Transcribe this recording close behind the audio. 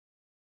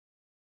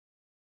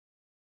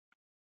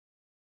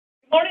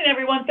Morning,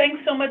 everyone. Thanks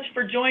so much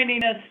for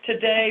joining us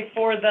today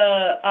for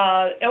the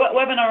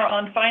webinar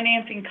on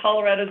financing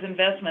Colorado's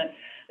investment.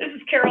 This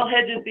is Carol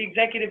Hedges, the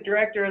Executive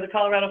Director of the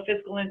Colorado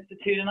Fiscal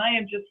Institute, and I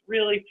am just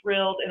really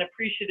thrilled and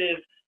appreciative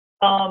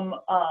of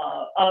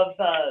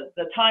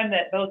the time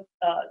that both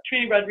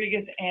Trini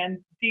Rodriguez and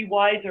Dee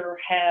Weiser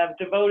have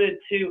devoted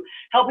to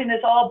helping us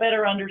all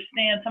better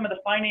understand some of the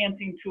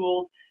financing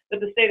tools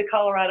that the state of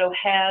Colorado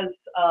has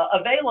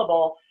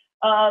available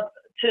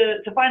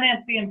to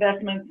finance the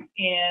investments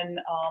in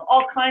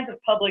all kinds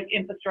of public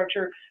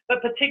infrastructure,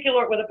 but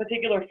with a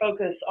particular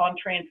focus on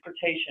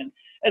transportation.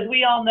 As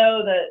we all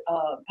know that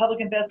public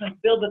investments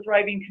build the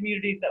thriving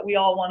communities that we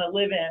all want to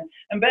live in,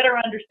 and better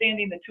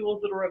understanding the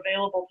tools that are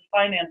available to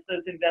finance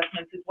those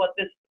investments is what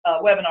this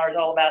webinar is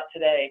all about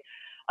today.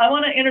 I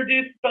want to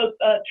introduce both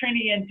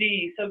Trini and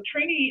Dee. So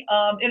Trini,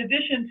 in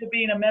addition to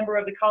being a member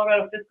of the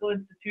Colorado Fiscal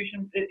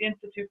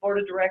Institute Board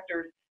of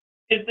Directors,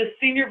 is the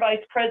Senior Vice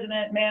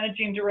President,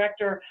 Managing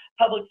Director,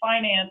 Public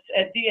Finance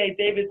at D.A.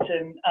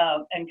 Davidson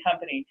and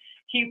Company.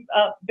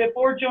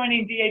 Before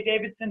joining D.A.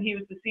 Davidson, he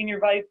was the Senior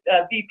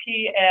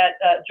VP at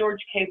George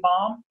K.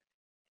 Baum.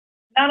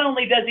 Not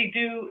only does he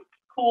do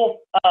cool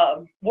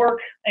work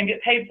and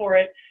get paid for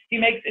it, he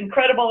makes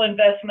incredible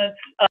investments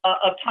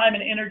of time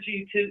and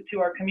energy to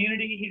our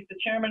community. He's the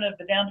chairman of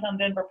the Downtown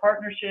Denver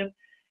Partnership.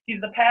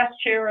 He's the past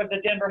chair of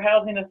the Denver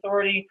Housing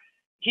Authority.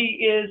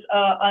 He is,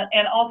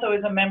 and also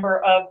is a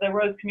member of the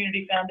Rose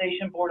Community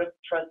Foundation Board of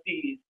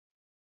Trustees.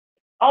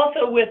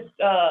 Also with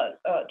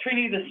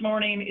Trini this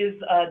morning is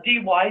Dee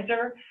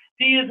Weiser.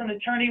 Dee is an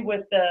attorney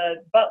with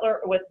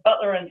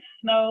Butler and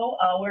Snow,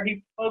 where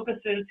he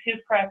focuses his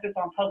practice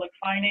on public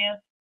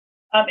finance.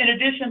 In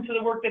addition to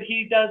the work that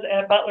he does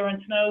at Butler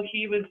and Snow,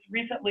 he was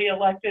recently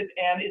elected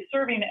and is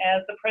serving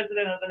as the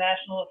president of the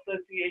National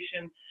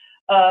Association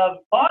of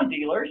Bond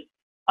Dealers,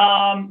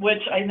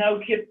 which I know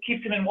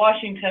keeps him in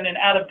Washington and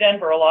out of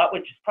Denver a lot,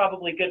 which is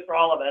probably good for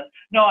all of us.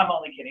 No, I'm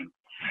only kidding.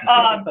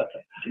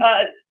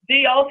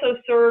 Dee also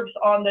serves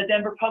on the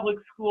Denver Public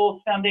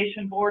Schools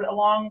Foundation Board,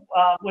 along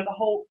with a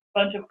whole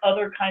bunch of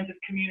other kinds of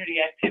community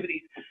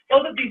activities.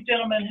 Both of these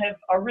gentlemen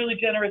are really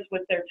generous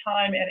with their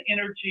time and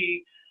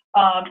energy,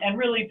 and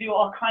really do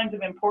all kinds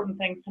of important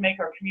things to make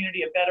our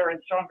community a better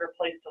and stronger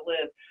place to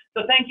live.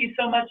 So thank you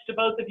so much to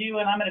both of you,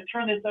 and I'm going to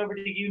turn this over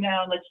to you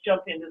now, and let's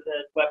jump into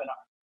the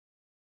webinar.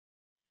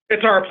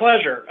 It's our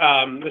pleasure.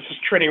 This is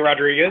Trini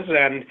Rodriguez,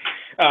 and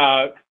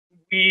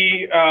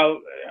we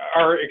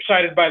are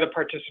excited by the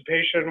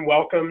participation.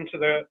 Welcome to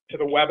the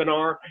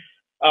webinar.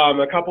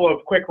 A couple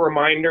of quick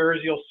reminders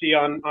you'll see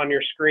on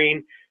your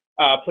screen.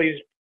 Please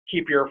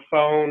keep your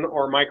phone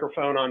or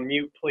microphone on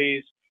mute,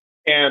 please.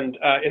 And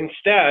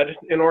instead,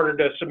 in order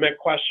to submit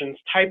questions,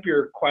 type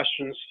your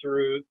questions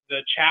through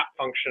the chat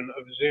function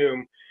of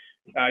Zoom.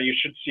 You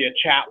should see a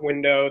chat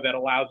window that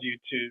allows you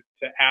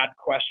to add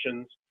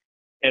questions.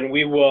 And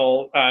we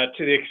will,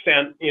 to the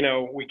extent,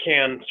 we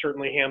can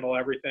certainly handle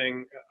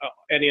everything,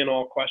 any and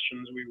all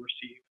questions we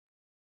receive.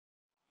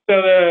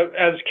 So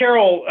as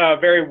Carol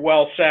very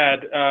well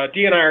said,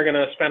 Dee and I are going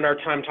to spend our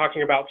time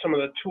talking about some of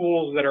the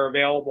tools that are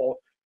available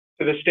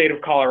to the state of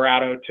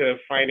Colorado to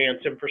finance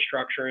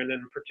infrastructure and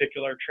in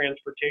particular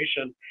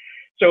transportation.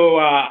 So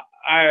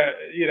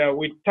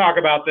we talk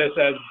about this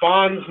as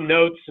bonds,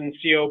 notes, and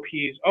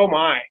COPs. Oh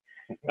my,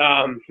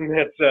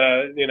 it's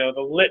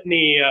the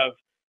litany of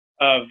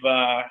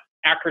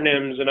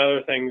acronyms and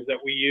other things that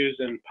we use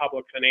in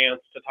public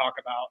finance to talk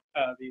about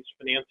these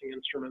financing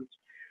instruments.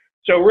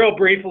 So real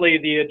briefly,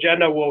 the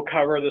agenda we'll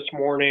cover this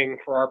morning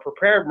for our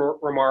prepared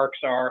remarks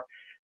are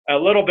a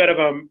little bit of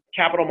a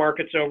capital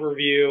markets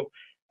overview,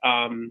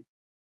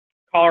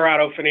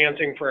 Colorado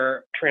financing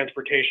for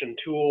transportation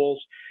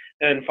tools,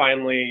 and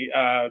finally,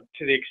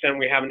 to the extent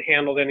we haven't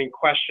handled any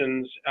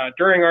questions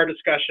during our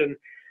discussion,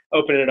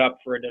 open it up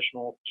for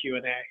additional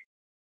Q&A.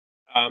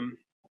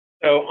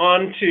 So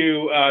on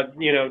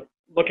to,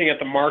 looking at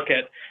the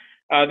market.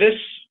 This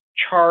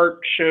chart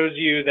shows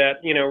you that,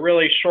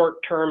 really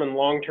short-term and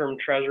long-term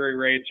treasury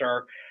rates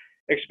are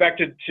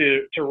expected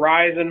to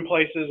rise in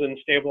places and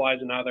stabilize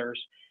in others.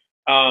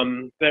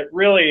 That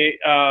really,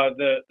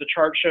 the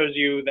chart shows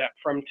you that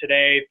from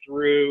today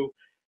through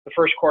the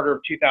first quarter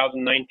of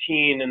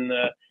 2019, in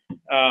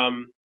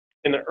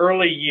the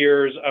early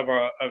years of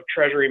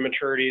treasury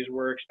maturities,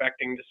 we're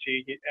expecting to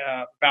see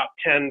about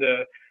 10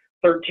 to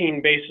 13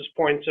 basis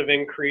points of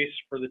increase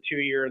for the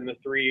 2-year and the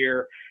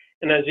 3-year.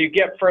 And as you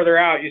get further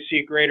out, you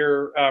see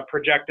greater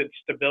projected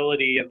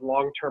stability in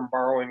long-term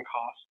borrowing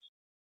costs.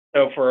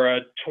 So for a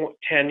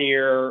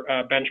 10-year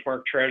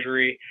benchmark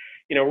treasury,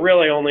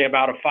 really only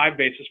about a 5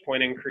 basis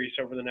point increase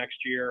over the next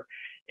year,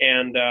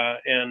 and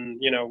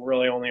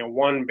really only a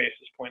 1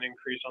 basis point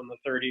increase on the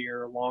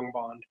 30-year long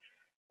bond.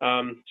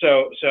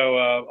 So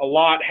a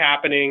lot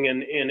happening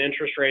in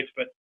interest rates,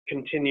 but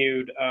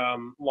continued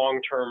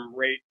long-term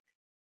rate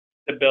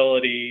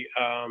stability.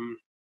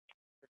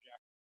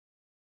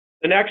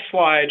 The next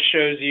slide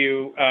shows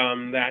you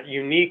that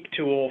unique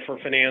tool for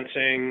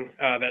financing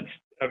that's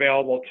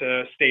available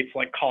to states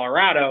like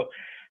Colorado,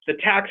 the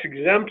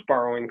tax-exempt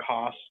borrowing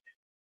costs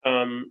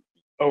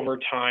over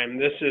time.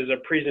 This is a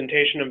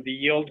presentation of the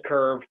yield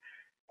curve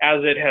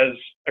as it has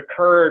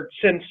occurred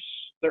since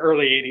the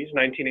early 80s,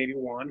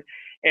 1981.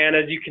 And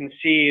as you can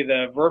see,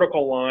 the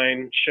vertical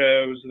line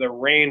shows the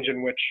range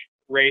in which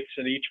rates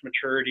at each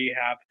maturity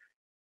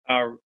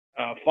have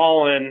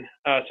fallen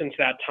since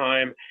that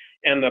time.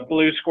 And the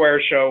blue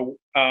squares show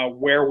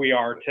where we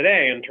are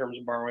today in terms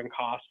of borrowing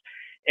costs.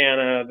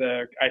 And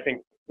I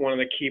think one of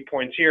the key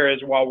points here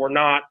is while we're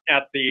not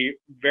at the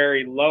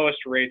very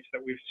lowest rates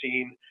that we've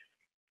seen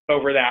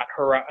over that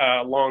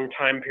long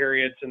time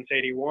period since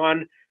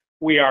 81,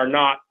 we are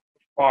not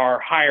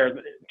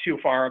too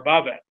far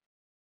above it,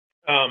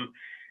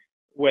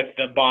 with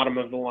the bottom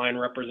of the line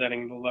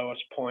representing the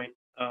lowest point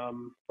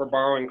for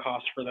borrowing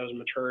costs for those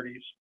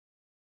maturities.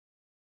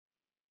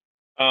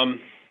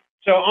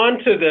 So on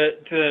to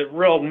the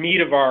real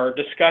meat of our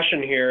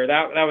discussion here.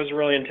 That was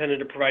really intended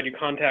to provide you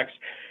context.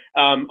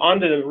 On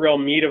to the real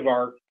meat of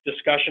our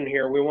discussion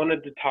here, we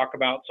wanted to talk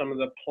about some of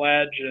the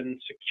pledge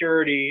and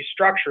security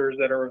structures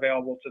that are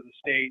available to the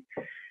state.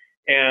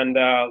 And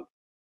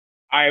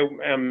I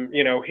am,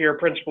 here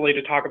principally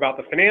to talk about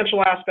the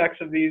financial aspects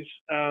of these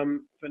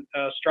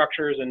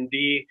structures, and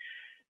Dee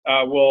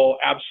will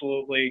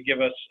absolutely give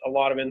us a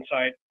lot of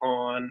insight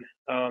on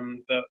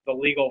the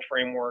legal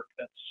framework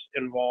that's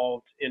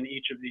involved in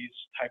each of these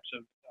types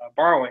of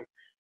borrowing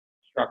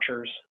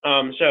structures.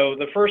 So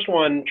the first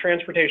one,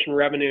 transportation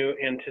revenue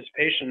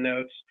anticipation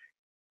notes,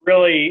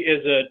 really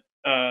is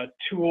a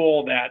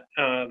tool that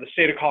the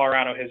state of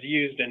Colorado has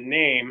used in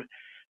name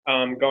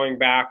going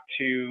back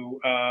to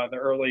the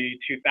early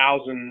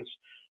 2000s,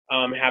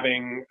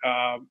 having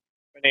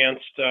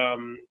financed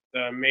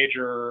the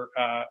major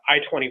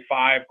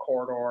I-25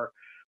 corridor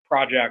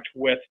project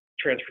with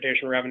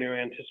transportation revenue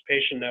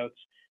anticipation notes.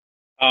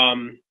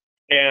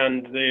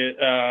 And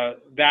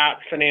that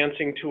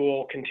financing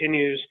tool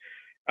continues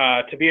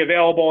to be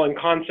available in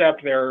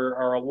concept. There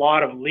are a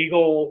lot of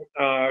legal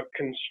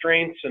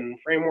constraints and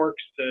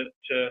frameworks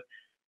to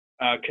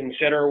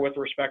consider with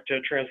respect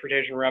to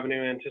transportation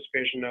revenue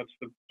anticipation notes.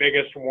 The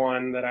biggest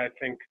one that I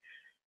think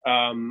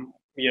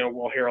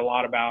we'll hear a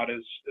lot about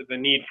is the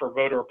need for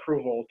voter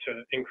approval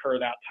to incur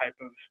that type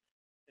of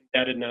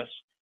indebtedness.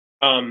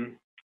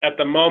 At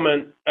the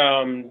moment,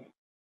 and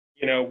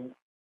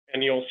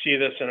you'll see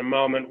this in a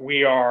moment,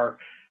 we are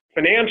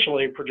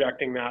financially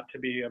projecting that to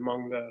be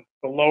among the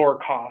lower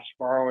cost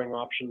borrowing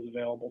options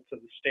available to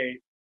the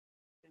state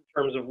in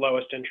terms of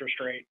lowest interest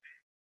rate.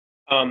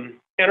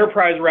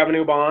 Enterprise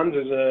revenue bonds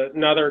is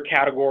another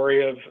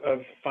category of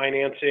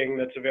financing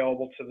that's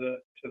available to the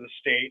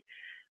state,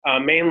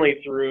 mainly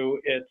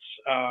through its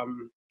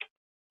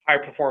high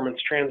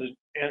performance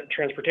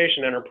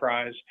transportation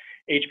enterprise,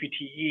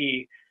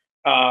 HPTE,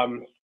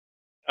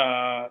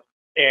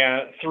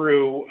 and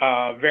through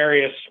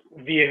various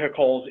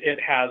vehicles it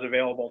has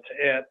available to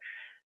it,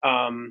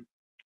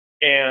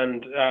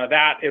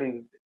 that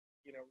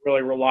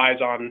really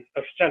relies on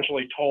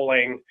essentially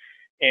tolling,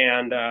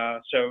 and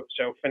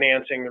so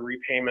financing the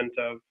repayment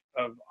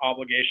of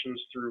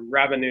obligations through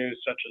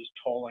revenues such as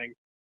tolling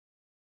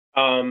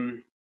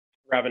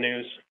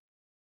revenues.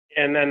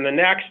 And then the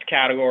next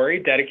category,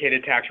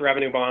 dedicated tax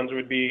revenue bonds,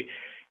 would be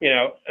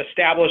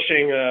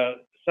establishing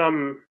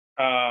some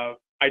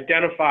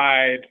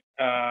identified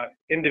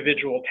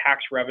individual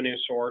tax revenue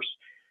source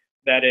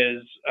that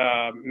is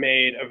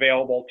made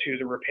available to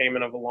the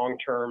repayment of a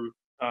long-term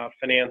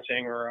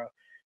financing or a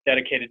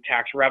dedicated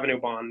tax revenue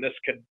bond. This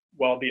could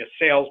well be a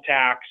sales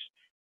tax.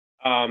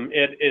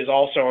 It is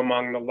also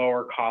among the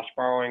lower cost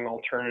borrowing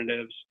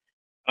alternatives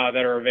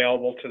that are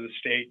available to the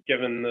state,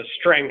 given the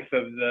strength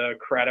of the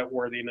credit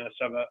worthiness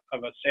of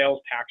a sales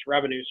tax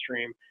revenue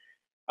stream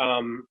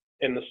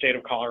in the state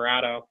of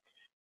Colorado.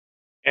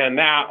 And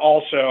that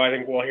also, I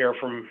think we'll hear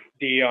from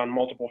Dee on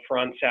multiple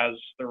fronts, has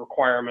the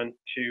requirement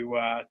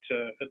to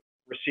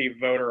receive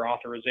voter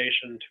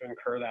authorization to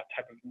incur that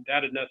type of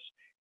indebtedness.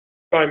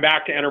 Going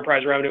back to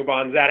enterprise revenue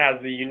bonds, that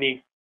has the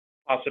unique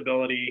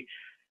possibility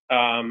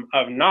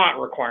of not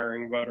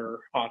requiring voter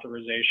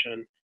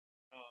authorization.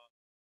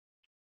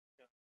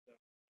 To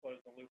close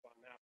the loop on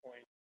that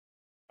point.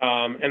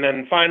 And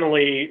then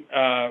finally,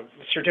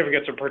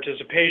 certificates of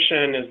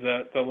participation is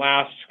the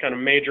last kind of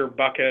major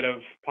bucket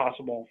of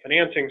possible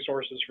financing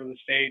sources for the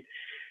state.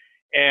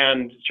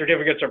 And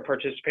certificates of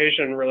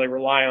participation really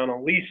rely on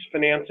a lease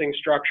financing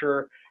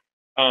structure.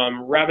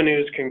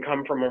 Revenues can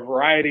come from a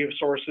variety of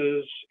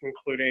sources,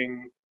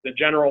 including the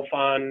general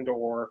fund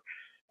or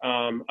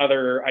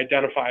other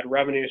identified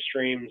revenue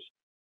streams.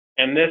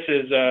 And this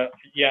is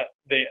yet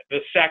the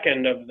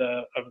second of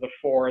the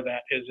four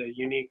that is a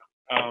unique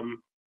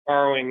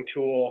borrowing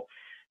tool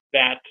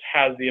that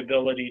has the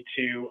ability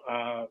to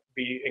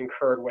be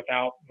incurred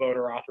without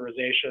voter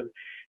authorization.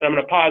 And I'm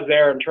going to pause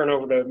there and turn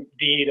over to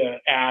Dee to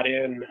add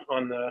in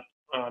on the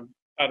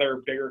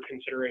other bigger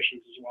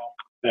considerations as well.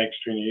 Thanks,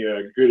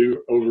 Trini. Good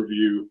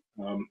overview.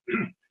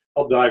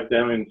 I'll dive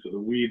down into the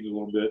weeds a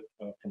little bit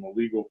from a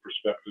legal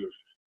perspective.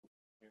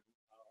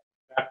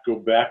 Go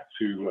back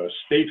to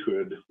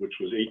statehood, which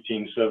was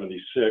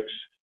 1876.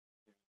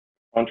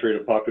 contrary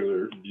to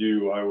popular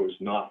view, I was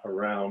not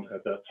around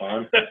at that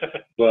time.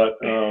 But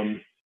our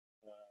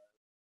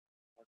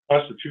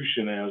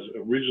Constitution, as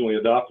originally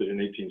adopted in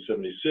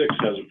 1876,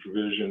 has a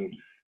provision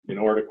in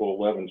Article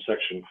 11,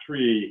 Section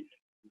 3,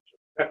 which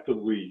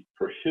effectively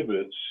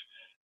prohibits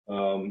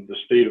the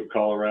state of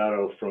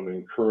Colorado from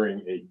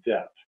incurring a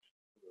debt.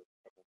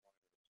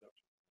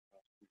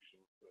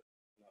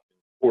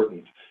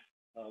 Important.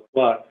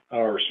 But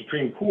our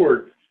Supreme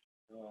Court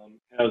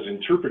has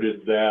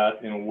interpreted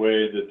that in a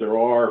way that there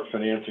are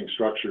financing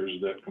structures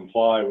that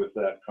comply with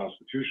that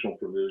constitutional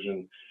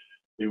provision.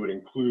 They would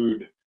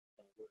include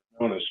what's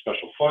known as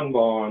special fund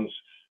bonds,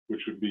 which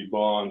would be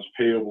bonds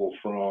payable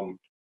from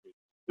a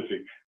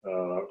specific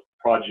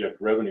project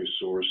revenue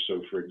source.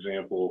 So, for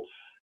example,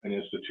 an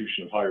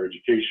institution of higher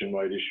education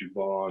might issue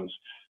bonds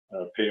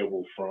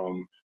payable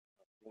from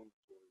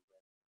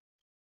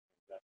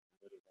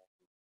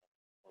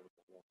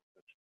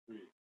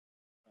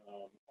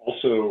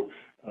also,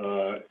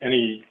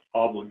 any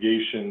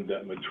obligation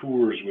that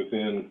matures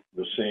within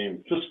the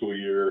same fiscal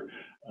year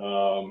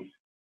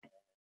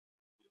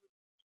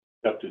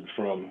accepted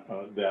from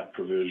that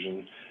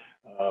provision.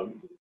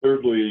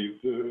 Thirdly,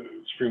 the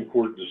Supreme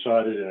Court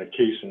decided in a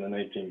case in the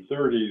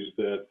 1930s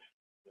that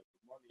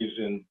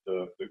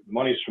the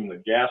monies from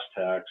the gas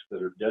tax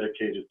that are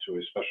dedicated to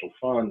a special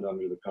fund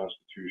under the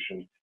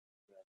Constitution,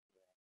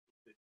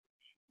 that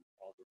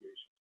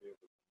obligations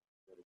payable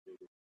from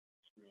dedicated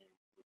stream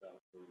without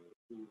further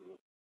approval.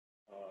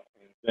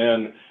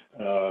 And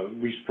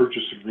then lease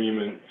purchase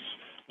agreements,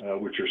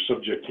 which are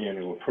subject to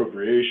annual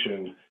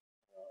appropriation,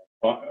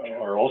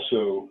 are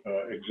also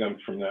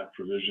exempt from that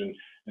provision.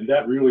 And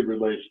that really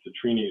relates to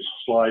Trini's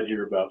slide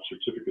here about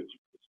certificates of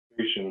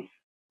participation.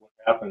 What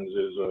happens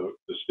is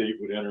the state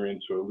would enter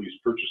into a lease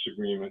purchase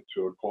agreement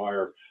to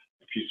acquire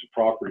a piece of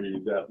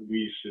property. That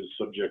lease is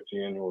subject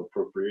to annual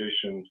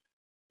appropriation.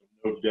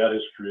 No debt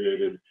is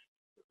created.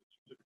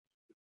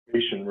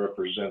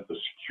 Represent the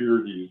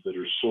securities that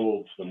are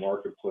sold to the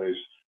marketplace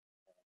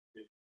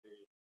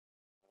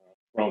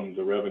from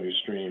the revenue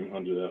stream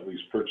under that lease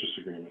purchase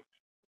agreement.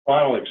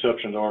 Final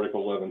exception to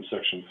Article 11,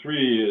 Section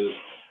 3 is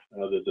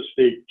that the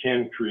state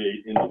can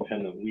create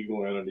independent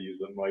legal entities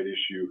that might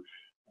issue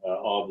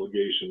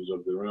obligations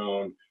of their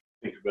own.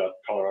 Think about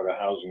the Colorado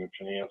Housing and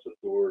Finance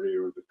Authority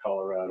or the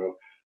Colorado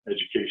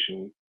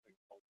Education and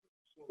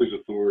Facilities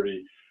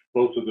Authority.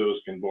 Both of those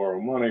can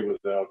borrow money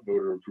without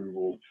voter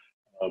approval.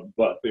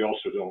 But they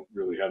also don't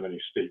really have any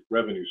state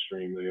revenue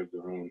stream. They have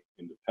their own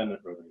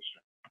independent revenue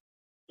stream.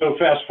 So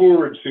fast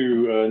forward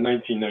to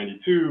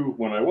 1992,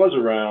 when I was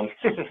around,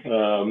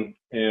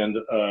 and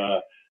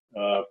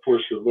of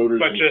course the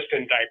voters. But just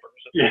in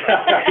diapers. Yeah,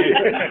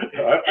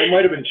 I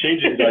might have been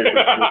changing diapers.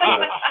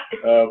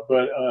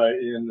 But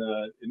in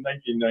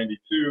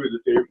 1992,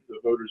 the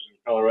voters in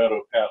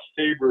Colorado passed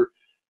Tabor,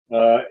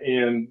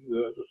 and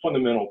the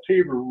fundamental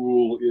Tabor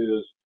rule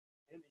is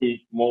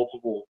any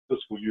multiple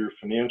fiscal year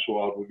financial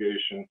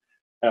obligation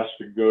has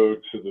to go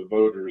to the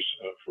voters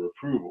for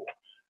approval.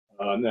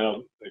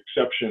 Now,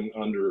 exception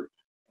under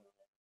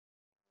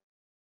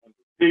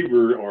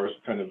Tabor are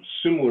kind of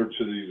similar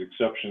to these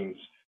exceptions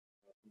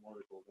from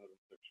Article 11,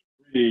 Section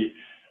 3.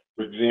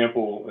 For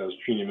example, as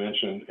Trini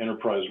mentioned,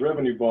 enterprise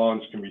revenue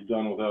bonds can be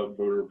done without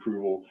voter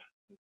approval.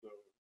 And so,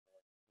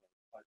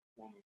 high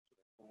performance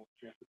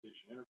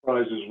transportation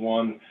enterprise is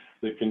one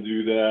that can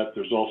do that.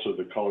 There's also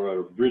the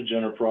Colorado Bridge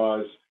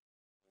Enterprise.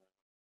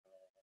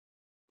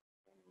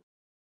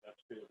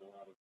 That's payable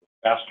out of the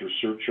faster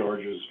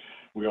surcharges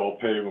we all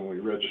pay when we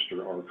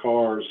register our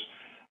cars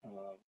and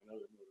other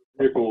motor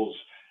vehicles.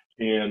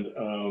 And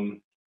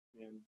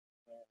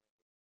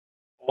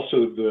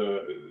also the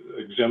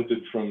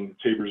exempted from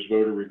Tabor's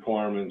voter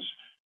requirements,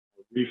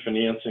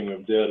 refinancing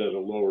of debt at a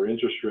lower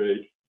interest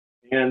rate.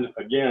 And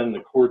again,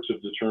 the courts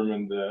have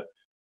determined that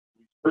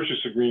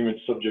purchase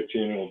agreements subject to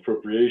annual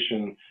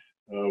appropriation,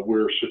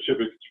 where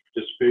certificates of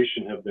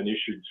participation have been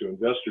issued to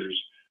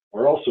investors,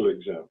 are also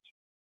exempt.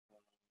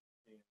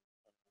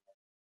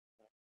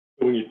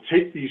 So when you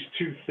take these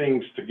two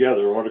things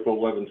together, Article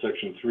 11,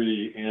 Section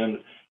 3 and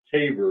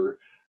Tabor,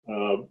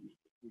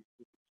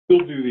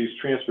 still do these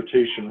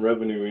transportation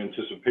revenue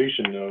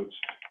anticipation notes,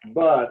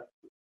 but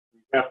we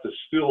have to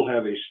still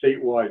have a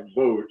statewide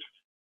vote.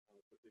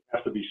 They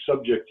have to be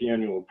subject to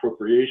annual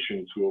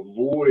appropriation to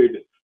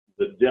avoid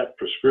the debt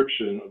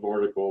prescription of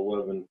Article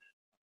 11,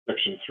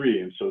 Section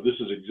 3. And so this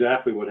is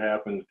exactly what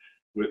happened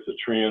with the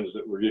trans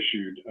that were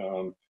issued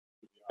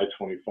the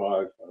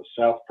I-25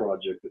 South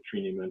project that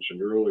Trini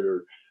mentioned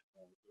earlier,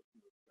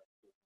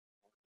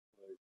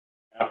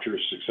 after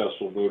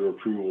successful voter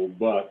approval,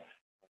 but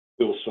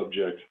still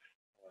subject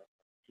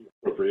to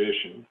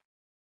appropriation.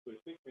 So I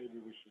think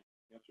maybe we should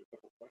answer a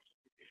couple questions.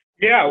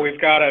 Yeah, we've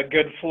got a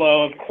good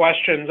flow of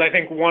questions. I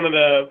think one of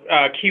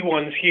the key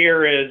ones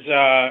here is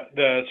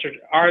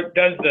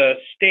does the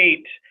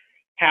state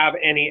have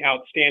any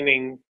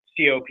outstanding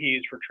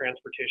COPs for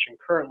transportation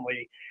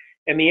currently?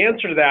 And the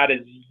answer to that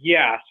is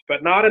yes,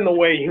 but not in the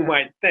way you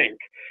might think.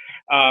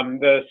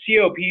 The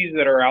COPs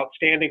that are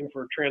outstanding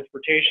for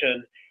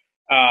transportation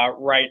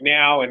right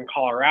now in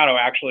Colorado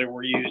actually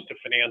were used to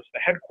finance the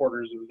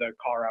headquarters of the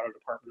Colorado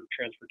Department of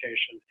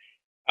Transportation,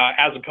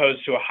 as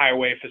opposed to a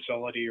highway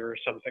facility or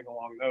something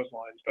along those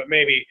lines. But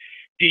maybe,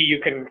 Dee, you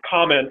can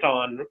comment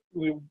on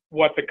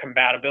what the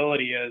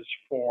compatibility is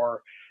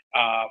for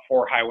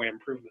highway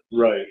improvements.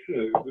 Right,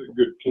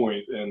 good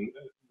point. And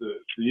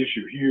the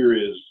issue here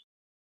is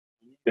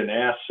an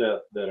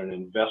asset that an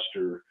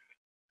investor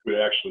could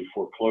actually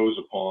foreclose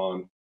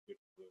upon if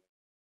the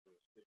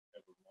state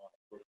ever not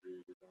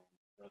appropriated on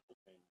rental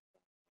payments.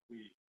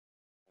 And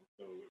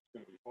so it's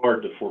going to be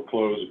hard to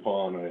foreclose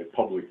upon a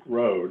public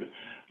road,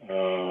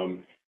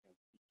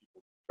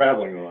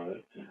 traveling on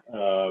it.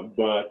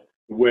 But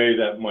the way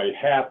that might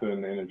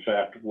happen, and in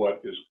fact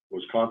what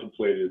was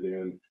contemplated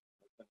in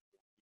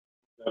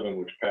 7,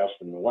 which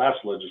passed in the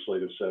last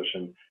legislative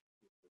session,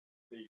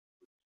 they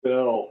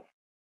sell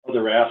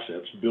other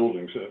assets,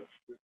 buildings. A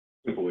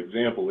simple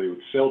example, they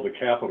would sell the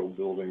Capitol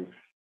building to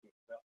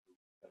investors,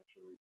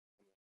 essentially,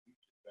 and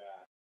use it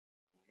back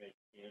and make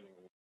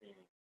annual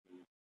payments to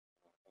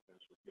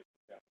eventually get the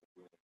Capitol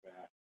building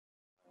back.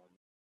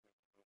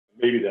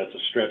 Maybe that's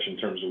a stretch in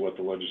terms of what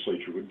the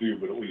legislature would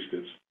do, but at least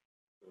it's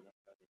an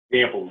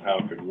example of how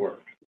it could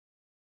work.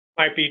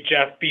 Might be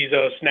Jeff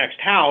Bezos'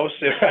 next house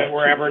if it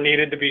were ever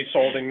needed to be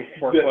sold in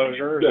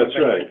foreclosure or That's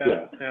something right, like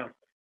that.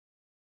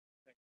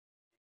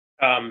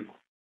 Yeah.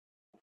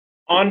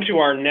 On to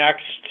our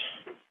next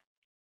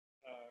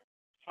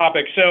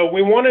topic. So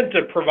we wanted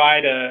to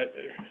provide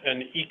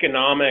an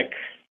economic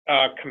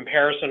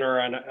comparison or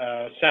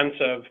a sense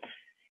of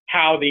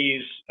how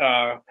these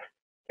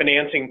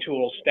financing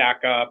tools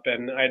stack up.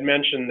 And I'd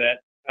mentioned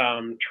that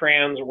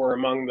trans were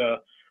among the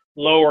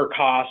lower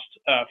cost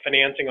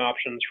financing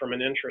options from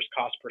an interest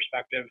cost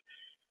perspective.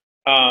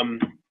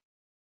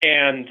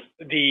 And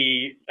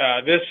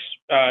this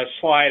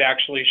slide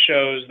actually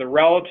shows the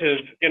relative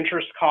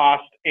interest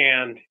cost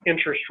and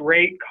interest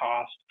rate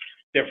cost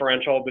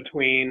differential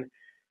between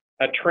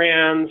a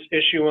trans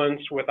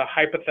issuance with a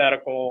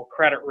hypothetical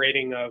credit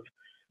rating of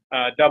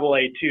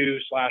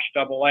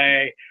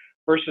AA2/AA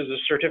versus a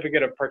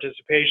certificate of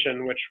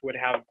participation, which would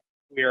have,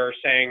 we are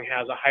saying,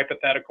 has a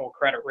hypothetical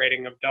credit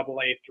rating of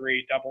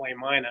AA3,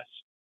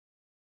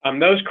 AA-.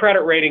 Those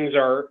credit ratings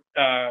are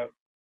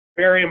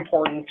very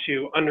important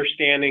to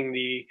understanding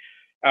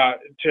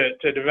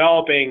to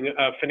developing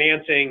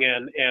financing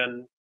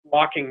and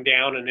locking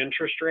down an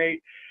interest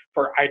rate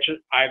for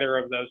either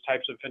of those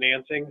types of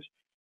financings.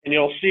 And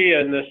you'll see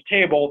in this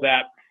table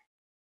that,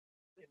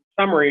 in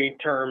summary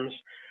terms,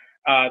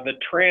 the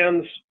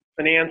trans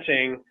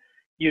financing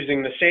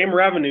using the same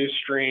revenue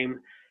stream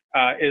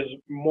is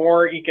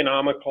more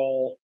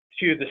economical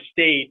to the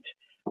state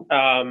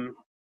to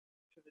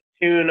the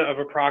tune of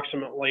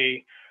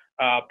approximately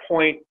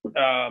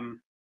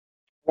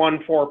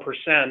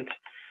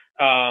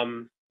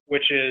 0.14%,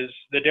 which is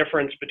the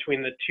difference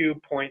between the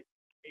 2.82%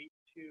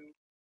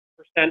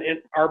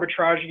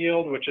 arbitrage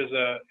yield, which is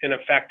in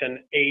effect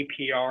an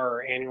APR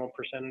or annual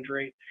percentage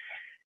rate,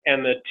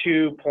 and the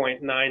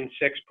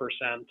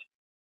 2.96%,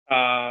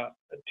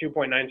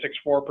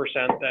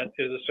 2.964% that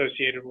is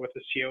associated with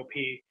the COP.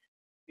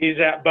 These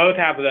both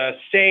have the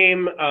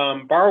same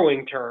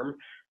borrowing term,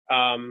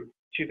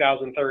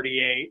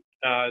 2038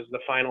 is the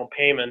final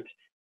payment,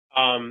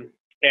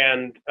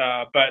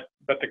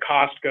 but the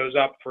cost goes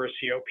up for a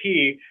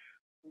COP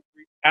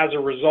as a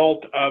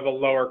result of a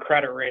lower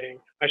credit rating.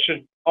 I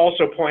should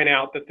also point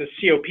out that the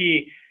COP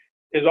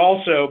is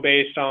also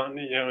based on,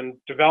 in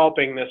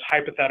developing this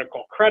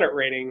hypothetical credit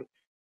rating,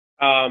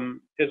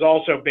 is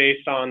also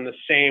based on the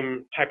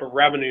same type of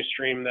revenue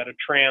stream that a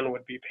TRAN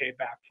would be paid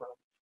back from.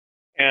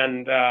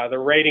 And the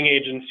rating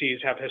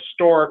agencies have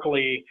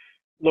historically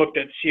looked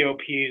at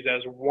COPs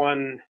as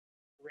one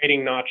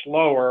rating notch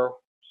lower,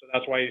 so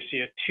that's why you see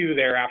a 2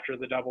 there after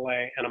the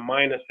AA and a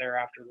minus there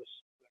after the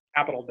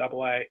capital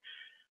AA,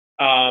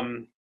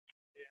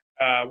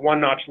 one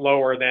notch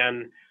lower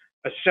than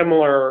a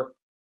similar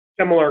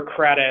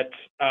credit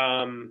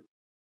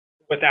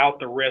without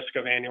the risk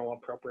of annual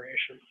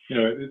appropriation.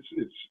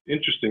 It's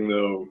interesting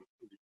though,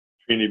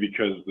 Trini,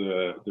 because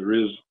there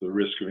is the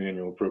risk of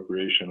annual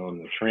appropriation on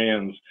the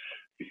trans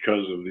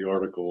because of the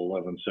Article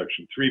 11,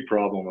 Section 3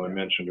 problem I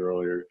mentioned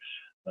earlier.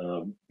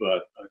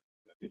 But I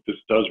think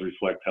this does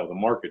reflect how the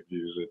market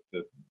views it,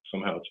 that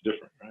somehow it's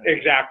different, right?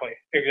 Exactly.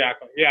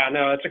 Yeah,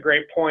 no, that's a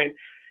great point.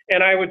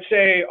 And I would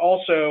say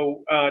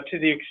also, to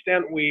the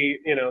extent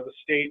the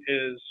state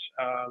is,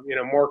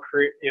 even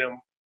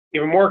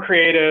more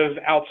creative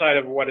outside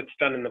of what it's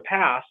done in the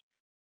past,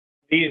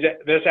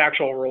 this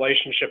actual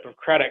relationship of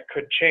credit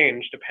could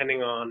change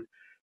depending on,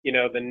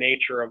 the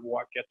nature of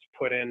what gets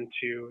put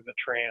into the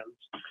trans.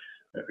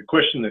 A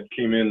question that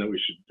came in that we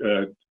should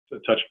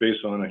touch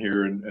base on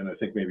here, and I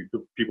think maybe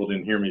people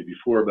didn't hear me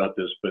before about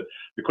this, but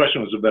the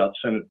question was about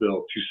Senate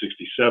Bill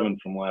 267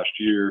 from last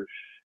year.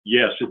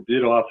 Yes, it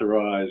did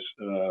authorize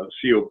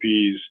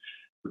COPs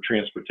for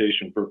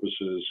transportation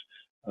purposes,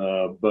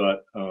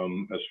 but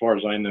as far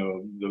as I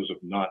know, those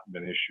have not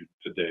been issued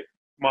to date.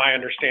 My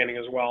understanding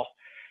as well.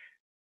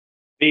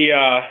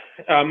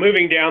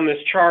 Moving down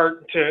this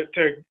chart to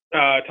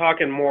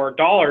talk in more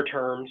dollar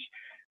terms,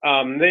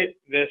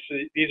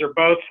 these are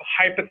both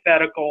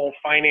hypothetical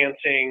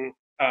financing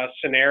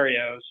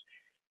scenarios,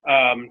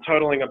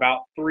 totaling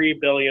about $3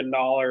 billion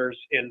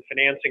in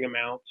financing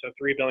amount, so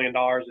 $3 billion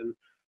in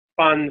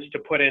funds to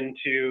put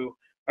into,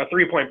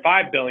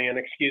 $3.5 billion,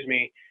 excuse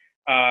me,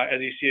 as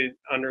you see it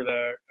under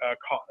the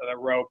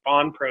row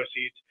bond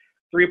proceeds,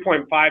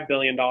 $3.5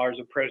 billion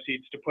of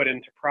proceeds to put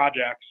into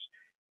projects,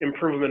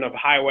 improvement of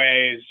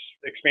highways,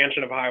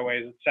 expansion of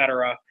highways, et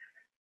cetera,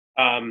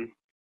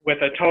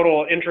 with a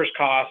total interest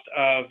cost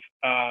of,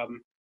 as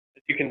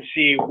you can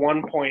see,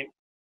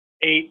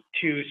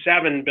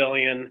 $1.827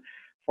 billion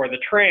for the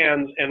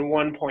trans and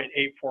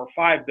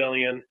 $1.845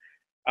 billion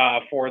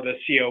for the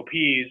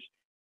COPs.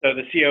 So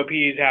the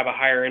COPs have a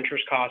higher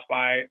interest cost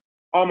by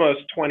almost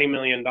 $20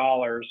 million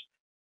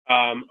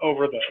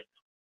over the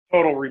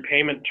total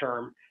repayment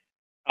term.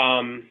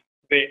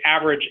 The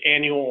average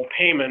annual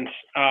payments,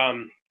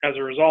 as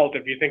a result,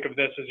 if you think of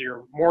this as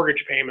your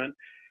mortgage payment,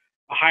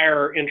 a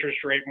higher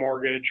interest rate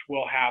mortgage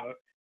will have a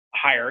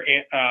higher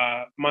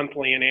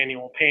monthly and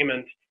annual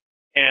payment,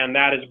 and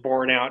that is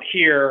borne out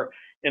here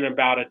in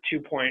about a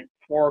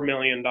 $2.4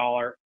 million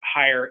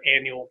higher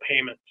annual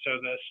payment. So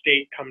the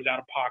state comes out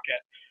of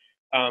pocket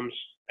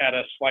at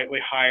a slightly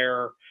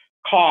higher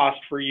cost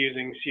for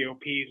using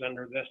COPs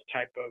under this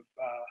type of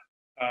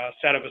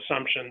set of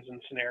assumptions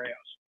and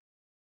scenarios.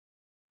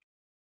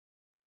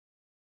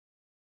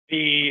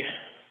 The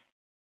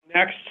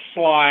next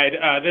slide,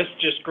 this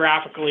just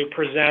graphically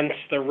presents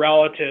the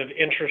relative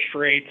interest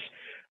rates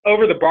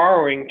over the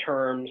borrowing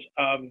terms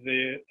of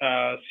the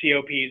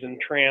COPs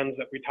and trans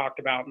that we talked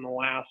about in the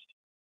last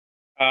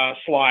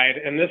slide.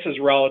 And this is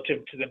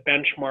relative to the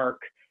benchmark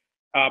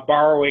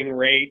borrowing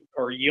rate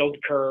or yield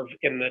curve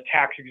in the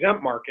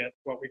tax-exempt market,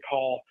 what we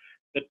call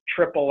the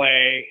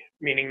AAA,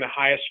 meaning the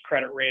highest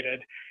credit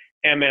rated,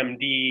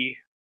 MMD,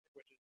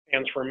 which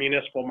stands for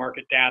Municipal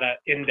Market Data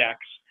Index.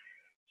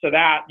 So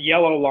that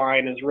yellow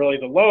line is really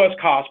the lowest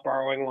cost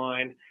borrowing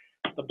line.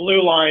 The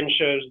blue line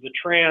shows the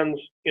trans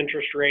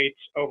interest rates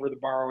over the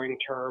borrowing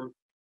term,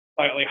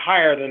 slightly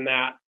higher than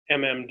that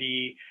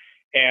MMD,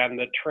 and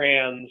the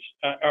trans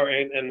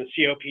and the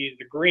COPs,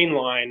 the green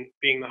line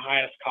being the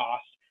highest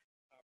cost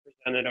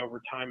presented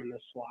over time in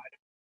this slide.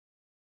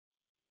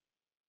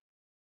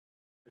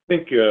 I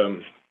think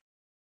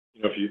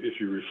if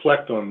you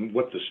reflect on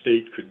what the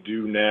state could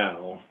do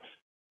now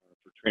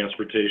for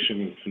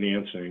transportation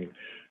financing,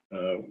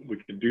 we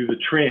could do the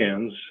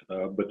trans,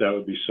 but that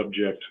would be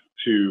subject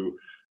to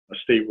a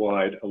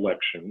statewide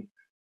election.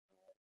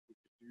 We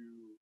could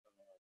do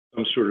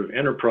some sort of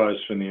enterprise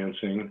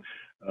financing,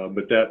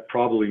 but that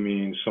probably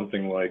means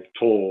something like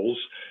tolls,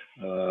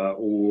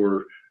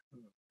 or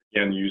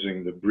again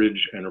using the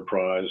bridge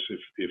enterprise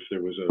if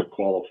there was a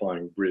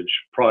qualifying bridge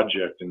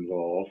project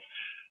involved,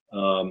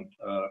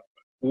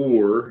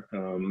 or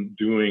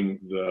doing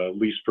the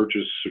lease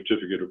purchase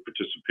certificate of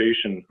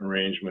participation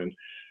arrangement,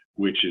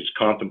 which is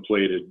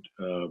contemplated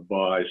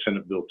by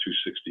Senate Bill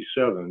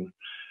 267.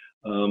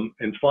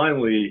 And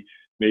finally,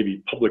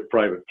 maybe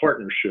public-private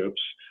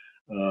partnerships.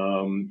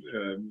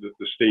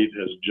 The state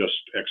has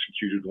just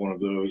executed one of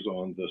those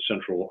on the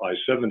Central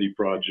I-70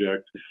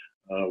 project,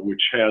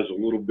 which has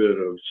a little bit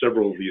of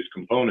several of these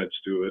components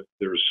to it.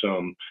 There's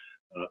some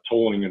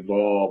tolling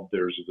involved,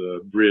 there's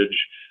the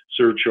bridge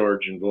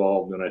surcharge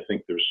involved, and I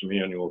think there's some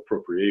annual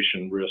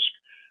appropriation risk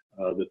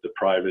that the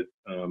private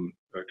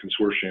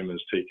consortium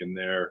has taken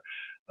there.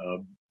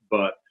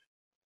 But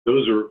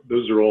those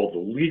are all the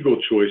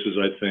legal choices,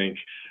 I think.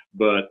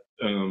 But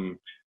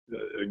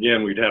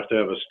again, we'd have to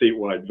have a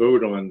statewide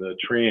vote on the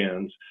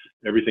trans.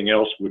 Everything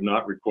else would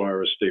not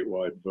require a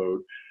statewide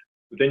vote.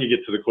 But then you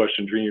get to the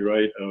question, Drini,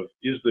 right, of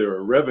is there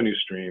a revenue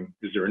stream?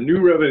 Is there a new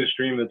revenue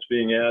stream that's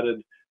being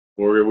added?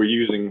 Or are we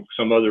using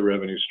some other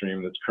revenue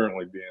stream that's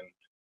currently being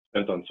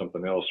spent on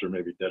something else or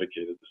maybe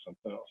dedicated to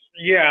something else?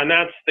 Yeah, and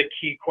that's the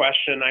key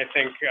question, I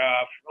think,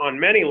 on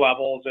many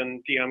levels.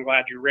 And Dee, I'm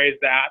glad you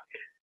raised that.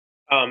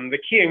 The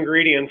key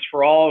ingredients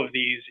for all of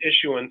these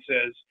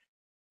issuances,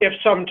 if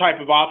some type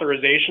of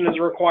authorization is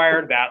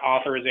required, that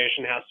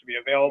authorization has to be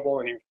available,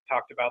 and you've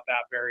talked about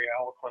that very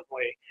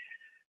eloquently.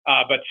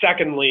 But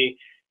secondly,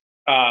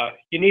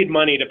 you need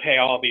money to pay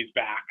all these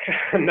back.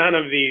 None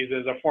of these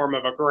is a form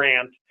of a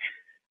grant.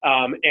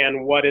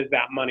 And what is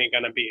that money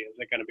going to be? Is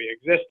it going to be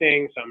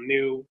existing, some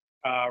new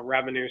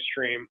revenue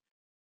stream?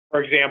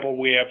 For example,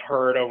 we have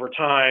heard over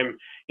time,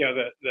 you know,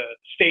 the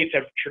states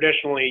have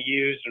traditionally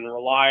used and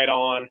relied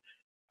on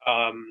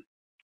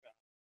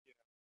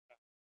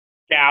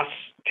gas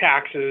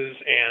taxes,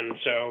 and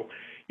so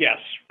yes,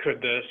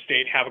 could the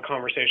state have a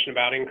conversation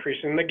about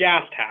increasing the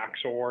gas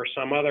tax or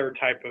some other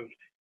type of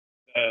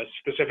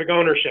specific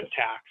ownership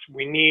tax?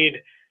 We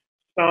need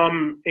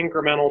some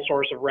incremental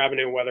source of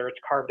revenue, whether it's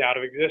carved out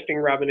of existing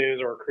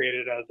revenues or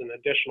created as an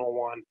additional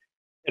one,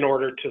 in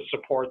order to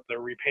support the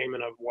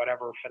repayment of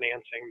whatever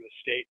financing the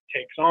state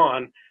takes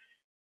on.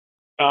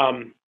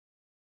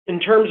 In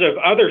terms of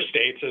other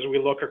states, as we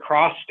look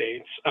across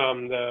states,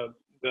 the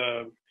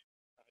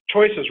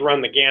choices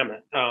run the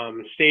gamut.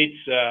 States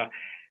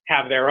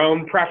have their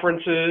own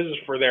preferences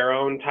for their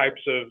own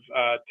types of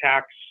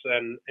tax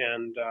and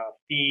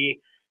fee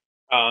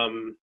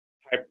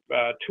type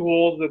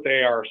tools that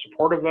they are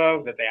supportive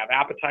of, that they have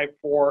appetite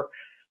for.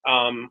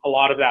 A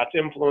lot of that's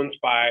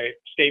influenced by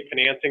state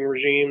financing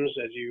regimes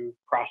as you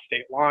cross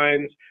state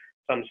lines.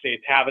 Some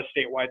states have a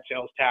statewide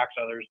sales tax,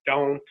 others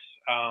don't.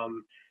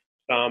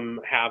 Some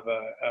have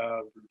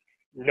a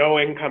no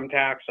income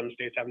tax, some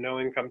states have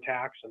no income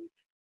tax, and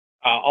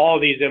all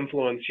of these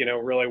influence,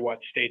 really what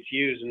states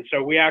use. And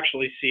so we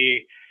actually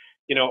see,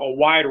 a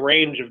wide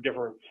range of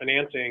different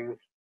financing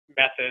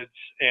methods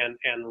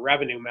and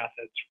revenue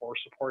methods for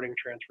supporting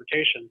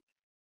transportation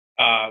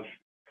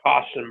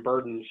costs and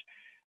burdens.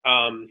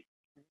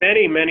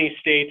 Many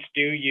states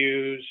do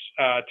use,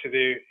 to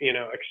the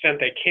extent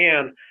they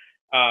can,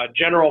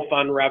 general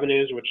fund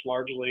revenues, which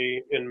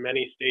largely in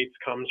many states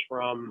comes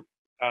from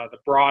the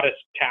broadest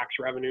tax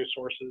revenue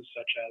sources,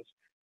 such as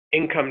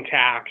income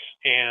tax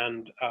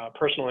and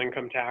personal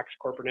income tax,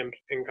 corporate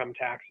income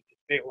tax at the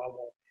state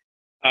level,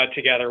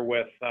 together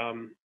with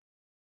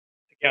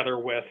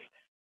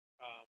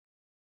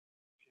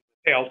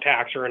sales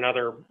tax or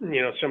another,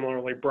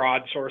 similarly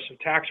broad source of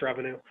tax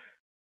revenue.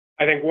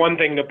 I think one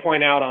thing to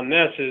point out on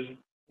this is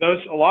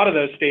a lot of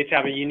those states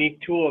have a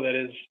unique tool that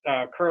is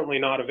currently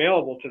not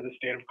available to the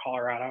state of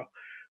Colorado,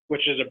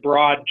 which is a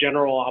broad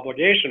general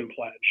obligation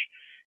pledge.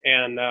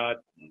 And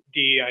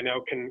Dee, I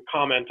know, can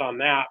comment on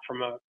that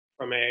from a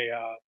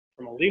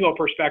legal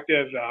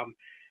perspective,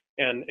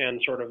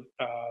 and sort of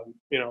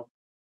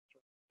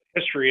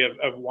history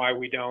of why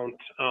we don't.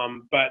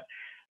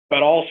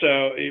 But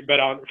also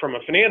from a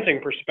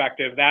financing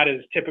perspective, that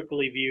is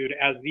typically viewed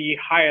as the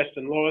highest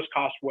and lowest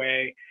cost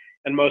way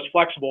and most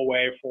flexible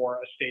way for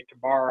a state to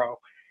borrow,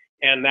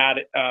 and that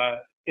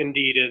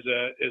indeed is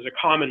a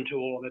common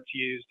tool that's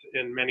used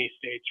in many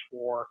states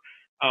for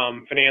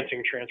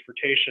financing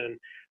transportation,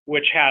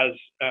 which has,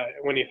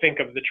 when you think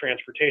of the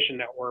transportation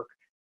network,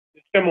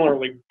 it's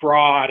similarly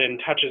broad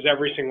and touches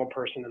every single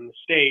person in the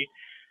state.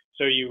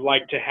 So you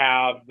like to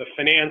have the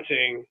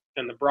financing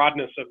and the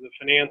broadness of the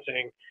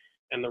financing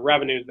and the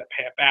revenues that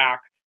pay it back,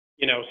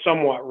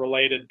 somewhat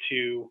related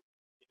to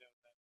the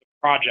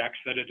projects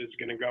that it is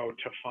going to go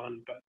to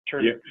fund. But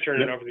turn it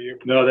over to you.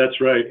 No,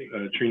 that's right,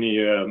 Trini.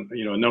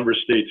 A number of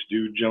states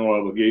do general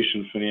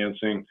obligation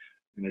financing,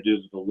 and it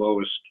is the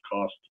lowest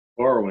cost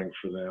borrowing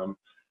for them.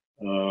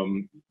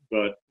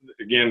 But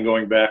again,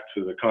 going back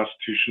to the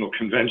Constitutional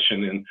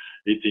Convention in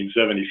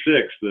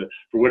 1876,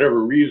 for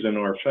whatever reason,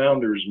 our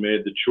founders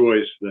made the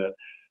choice that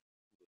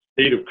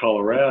the state of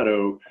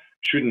Colorado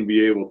shouldn't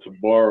be able to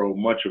borrow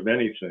much of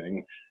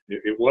anything.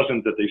 It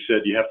wasn't that they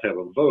said you have to have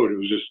a vote, it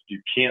was just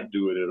you can't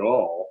do it at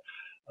all.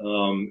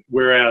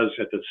 Whereas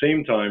at the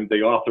same time,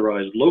 they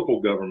authorized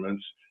local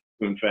governments,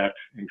 in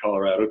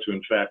Colorado,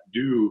 to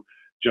do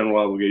general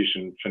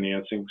obligation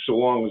financing so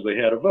long as they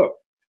had a vote.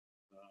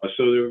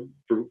 So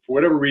for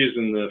whatever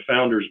reason, the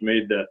founders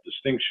made that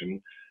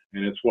distinction,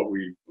 and it's what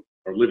we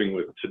are living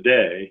with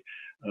today.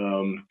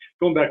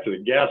 Going back to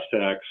the gas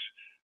tax,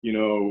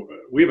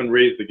 we haven't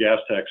raised the gas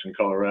tax in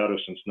Colorado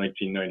since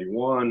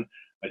 1991.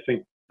 I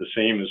think the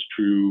same is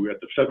true at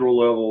the federal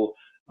level,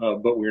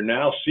 but we're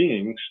now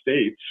seeing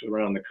states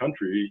around the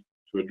country,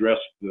 to address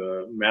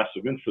the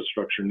massive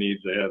infrastructure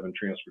needs they have in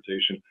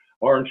transportation,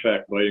 are in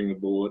fact biting the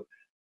bullet,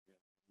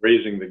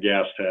 raising the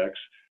gas tax.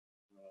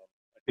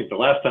 I think the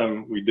last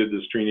time we did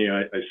this, Trini,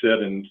 I said,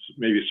 and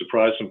maybe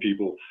surprised some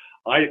people,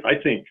 I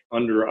think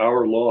under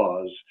our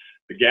laws,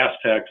 the gas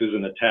tax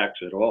isn't a tax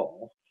at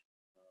all.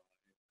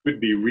 It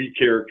could be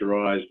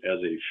recharacterized as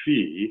a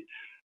fee.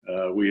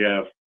 We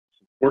have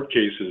court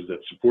cases that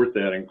support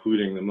that,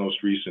 including the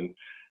most recent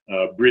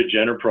Bridge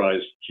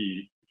Enterprise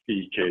fee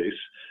case.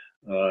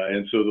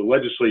 And so the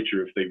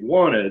legislature, if they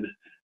wanted,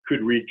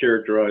 could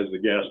recharacterize the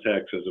gas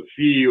tax as a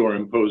fee or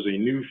impose a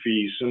new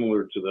fee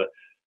similar to the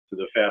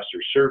faster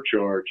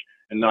surcharge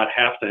and not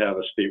have to have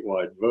a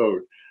statewide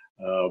vote.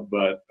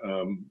 But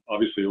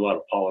obviously a lot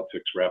of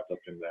politics wrapped up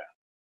in that.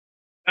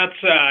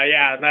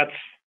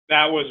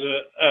 That was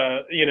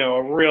a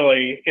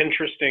really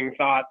interesting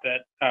thought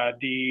that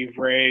Dee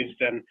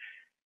raised, and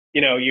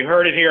you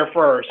heard it here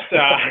first.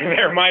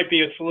 There might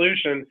be a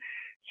solution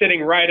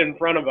sitting right in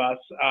front of us,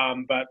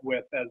 but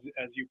with, as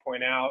you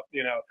point out,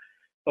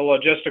 the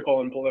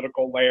logistical and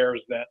political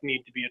layers that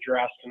need to be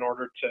addressed in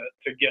order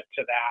to get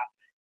to that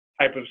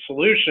type of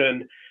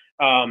solution.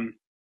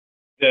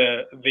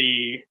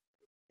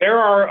 There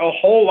are a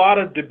whole lot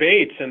of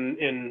debates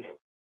in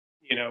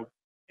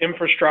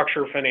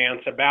infrastructure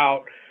finance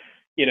about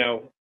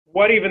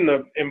what even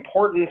the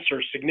importance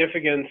or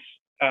significance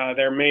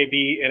there may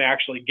be in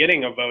actually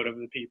getting a vote of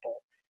the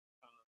people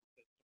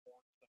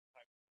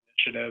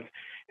initiative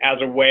as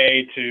a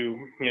way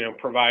to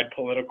provide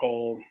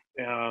political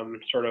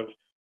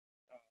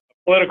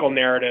political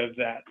narrative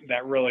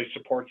that really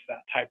supports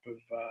that type of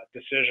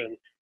decision.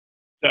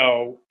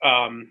 So,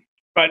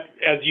 but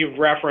as you've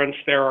referenced,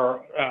 there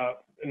are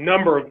a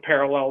number of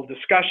parallel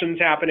discussions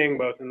happening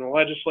both in the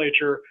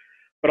legislature,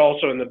 but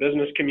also in the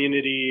business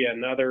community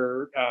and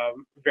other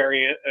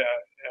variant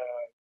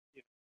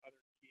other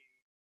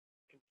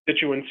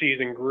constituencies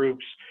and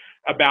groups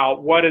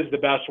about what is the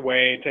best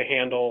way to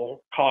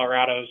handle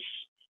Colorado's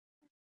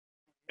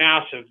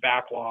massive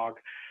backlog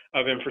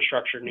of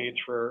infrastructure needs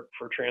for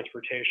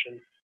transportation.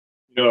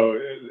 You know,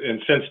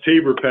 and since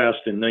Tabor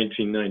passed in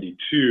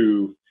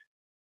 1992,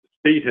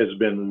 the state has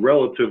been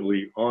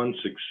relatively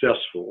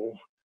unsuccessful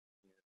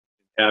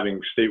having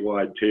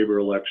statewide Tabor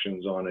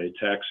elections on a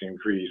tax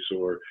increase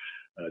or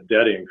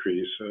debt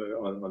increase.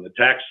 On the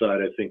tax side,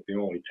 I think the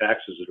only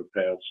taxes that have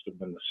passed have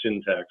been the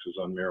sin taxes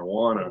on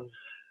marijuana.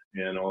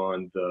 And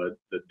on the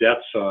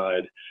debt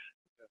side,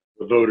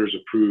 the voters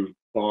approved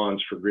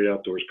bonds for Great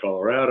Outdoors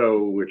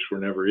Colorado, which were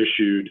never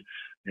issued.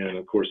 And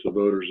of course, the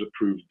voters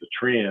approved the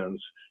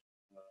trans,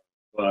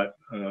 but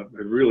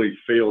it really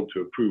failed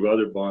to approve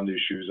other bond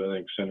issues. I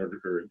think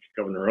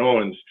Governor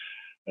Owens,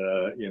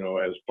 you know,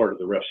 as part of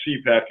the Ref C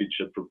package,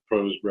 had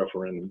proposed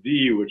referendum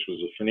D, which was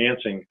a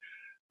financing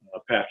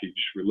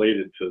package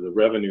related to the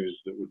revenues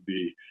that would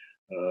be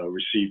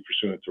received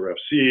pursuant to Ref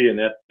C, and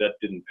that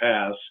didn't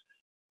pass.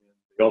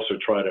 They also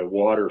tried a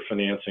water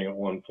financing at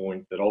one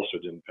point that also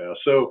didn't pass.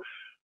 So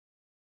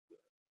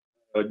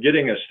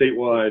getting a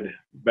statewide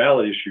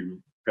ballot issue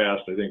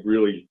passed, I think,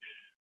 really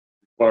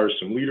requires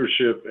some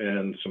leadership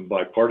and some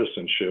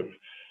bipartisanship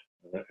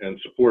and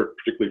support,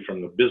 particularly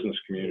from the business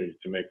community,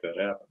 to make that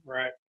happen.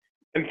 Right.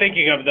 And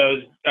thinking of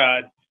those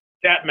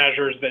debt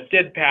measures that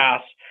did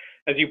pass,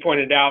 as you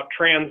pointed out,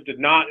 trans did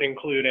not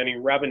include any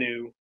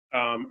revenue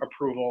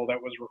approval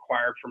that was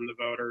required from the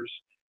voters.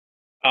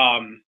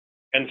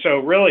 And so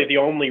really the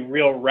only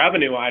real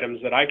revenue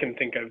items that I can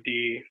think of,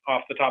 Dee,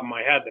 off the top of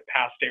my head that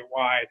passed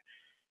statewide,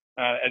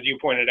 as you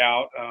pointed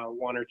out,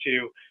 one or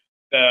two,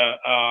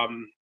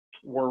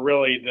 were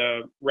really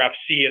the Ref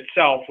C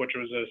itself, which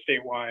was a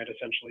statewide,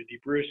 essentially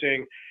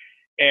debrucing,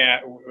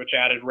 which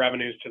added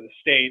revenues to the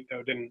state,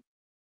 though didn't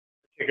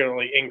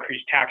particularly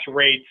increase tax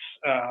rates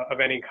of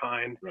any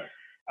kind. Right.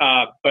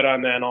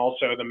 And then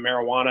also the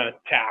marijuana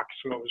tax,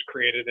 what was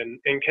created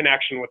in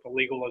connection with the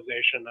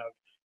legalization of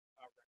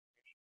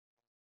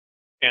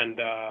and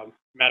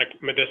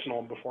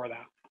medicinal before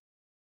that.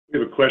 We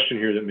have a question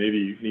here that maybe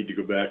you need to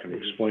go back and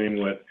explain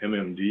what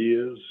MMD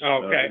is.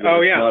 Okay. It's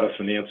not a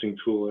financing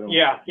tool.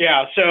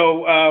 Yeah.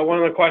 So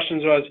one of the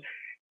questions was,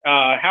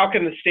 how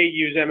can the state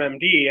use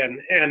MMD?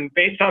 And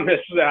based on this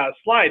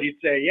slide, you'd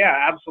say,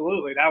 yeah,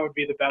 absolutely, that would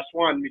be the best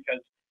one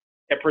because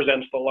it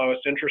presents the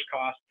lowest interest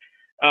cost.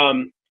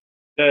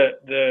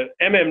 The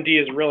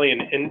MMD is really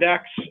an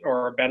index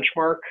or a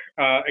benchmark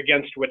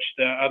against which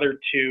the other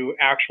two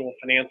actual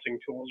financing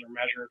tools are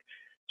measured.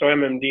 So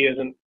MMD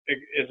isn't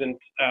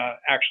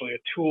actually a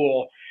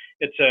tool.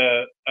 It's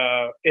a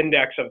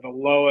index of the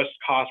lowest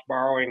cost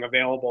borrowing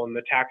available in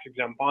the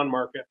tax-exempt bond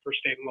market for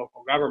state and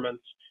local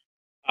governments.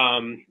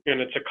 And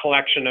it's a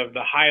collection of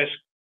the highest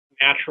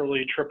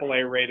naturally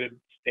AAA rated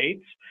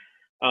states,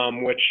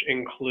 which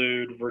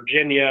include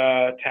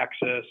Virginia,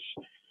 Texas,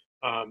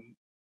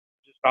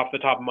 just off the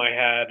top of my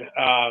head,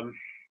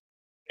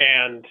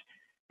 and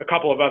a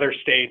couple of other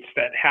states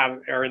that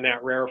are in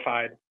that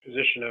rarefied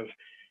position of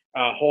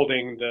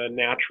holding the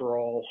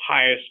natural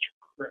highest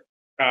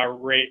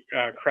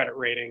credit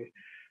rating,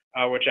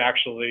 which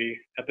actually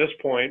at this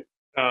point,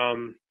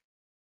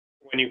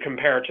 when you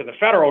compare it to the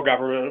federal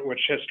government,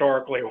 which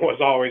historically was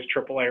always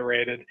AAA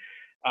rated,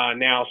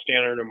 now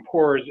Standard &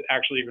 Poor's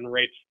actually even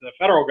rates the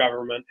federal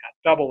government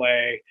at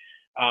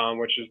AA,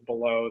 which is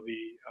below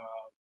the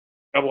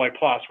AA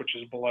plus, which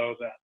is below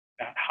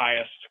that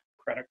highest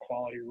credit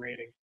quality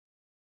rating.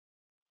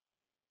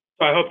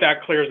 So I hope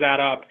that clears that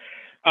up.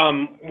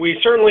 We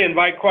certainly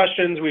invite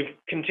questions. We've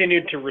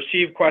continued to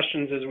receive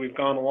questions as we've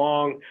gone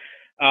along.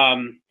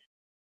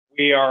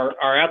 We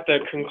are at the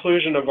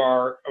conclusion of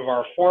our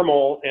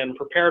formal and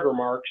prepared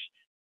remarks.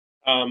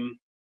 One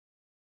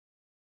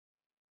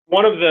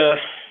of the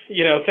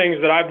things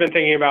that I've been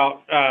thinking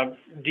about,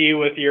 Dee,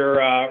 with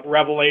your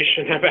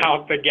revelation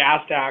about the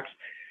gas tax,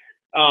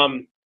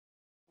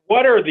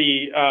 what are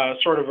the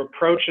sort of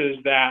approaches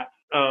that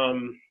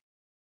some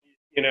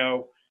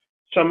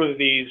of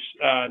these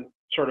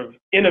sort of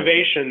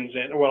innovations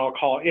and what I'll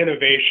call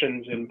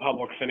innovations in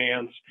public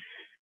finance,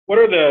 what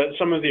are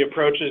some of the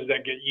approaches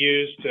that get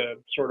used to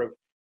sort of,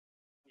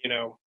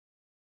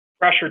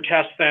 pressure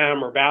test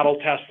them or battle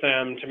test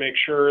them to make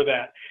sure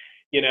that,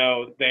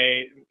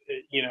 that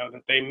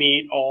they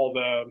meet all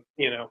the,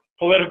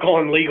 political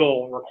and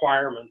legal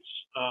requirements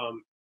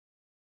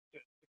to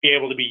be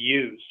able to be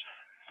used?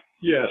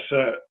 Yes,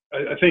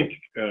 I think,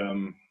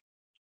 for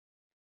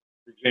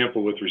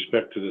example, with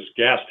respect to this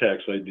gas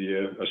tax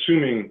idea,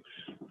 assuming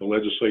the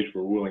legislature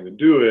were willing to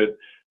do it,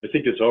 I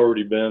think it's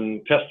already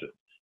been tested.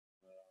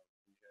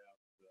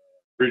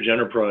 We have the Bridge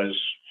Enterprise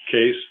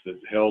case that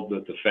held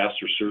that the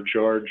faster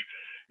surcharge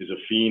is a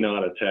fee,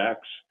 not a tax.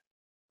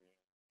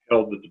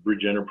 Held that the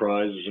Bridge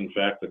Enterprise is in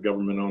fact a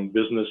government-owned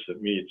business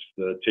that meets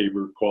the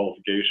Tabor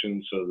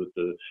qualifications so that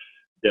the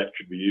debt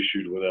could be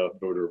issued without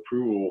voter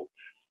approval.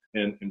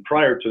 And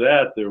prior to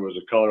that, there was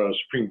a Colorado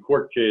Supreme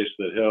Court case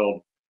that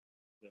held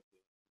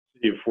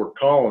city of Fort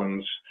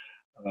Collins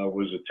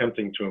was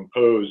attempting to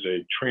impose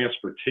a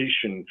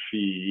transportation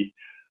fee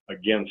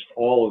against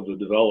all of the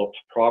developed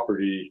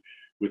property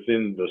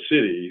within the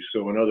city.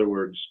 So in other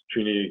words,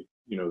 Trini,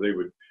 they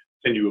would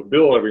send you a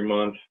bill every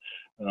month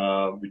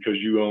because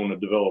you own a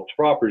developed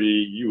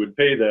property. You would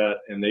pay that,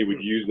 and they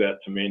would use that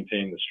to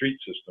maintain the street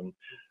system.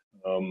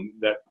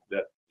 That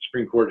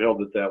Supreme Court held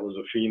that that was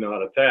a fee,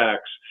 not a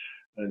tax.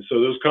 And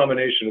so those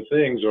combination of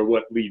things are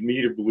what lead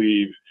me to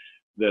believe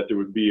that there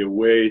would be a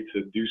way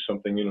to do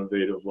something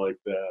innovative like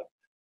that.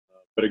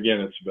 But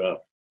again, it's about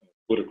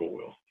political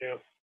will. Yeah,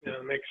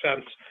 makes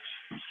sense.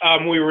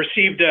 We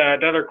received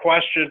another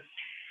question,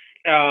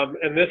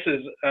 and this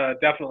is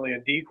definitely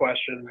a D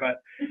question,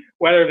 but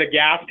whether the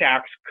gas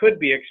tax could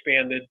be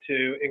expanded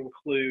to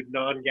include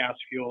non-gas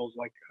fuels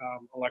like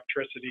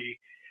electricity,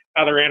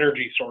 other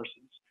energy sources.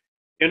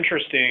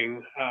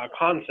 Interesting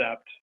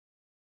concept.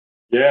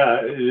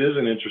 Yeah, it is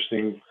an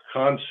interesting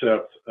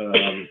concept.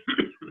 I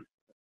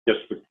guess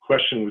the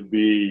question would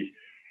be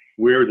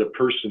where the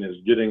person is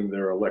getting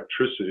their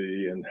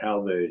electricity and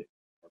how they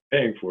are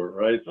paying for it,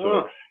 right?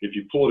 So if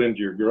you pull it into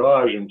your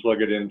garage and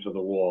plug it into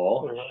the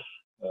wall,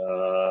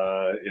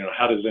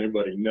 how does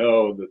anybody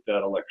know that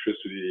that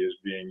electricity is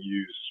being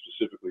used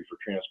specifically for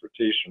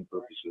transportation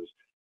purposes,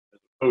 as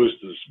opposed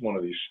to one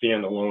of these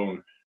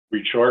standalone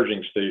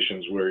recharging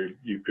stations where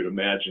you could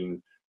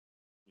imagine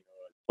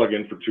plug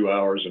in for 2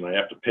 hours and I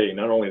have to pay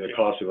not only the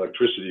cost of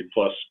electricity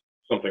plus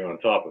something on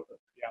top of it.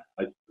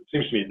 Yeah, it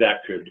seems to me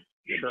that could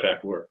in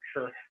fact work.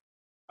 Sure.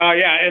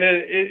 Yeah, and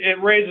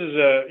it raises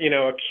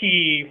a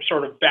key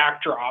sort of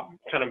backdrop,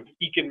 kind of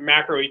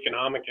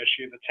macroeconomic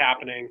issue that's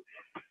happening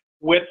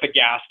with the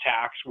gas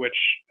tax, which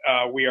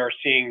we are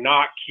seeing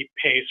not keep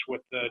pace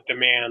with the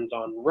demands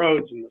on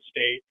roads in the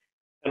state.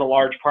 And a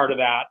large part of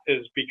that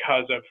is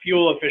because of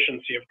fuel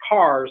efficiency of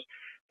cars,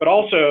 but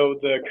also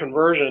the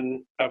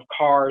conversion of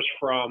cars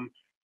from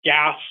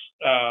gas,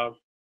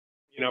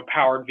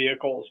 powered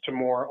vehicles to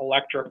more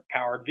electric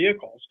powered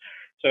vehicles.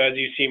 So as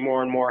you see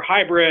more and more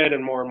hybrid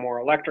and more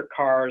electric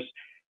cars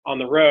on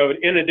the road,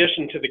 in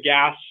addition to the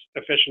gas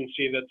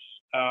efficiency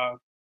that's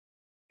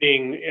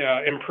being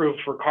improved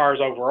for cars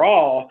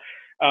overall,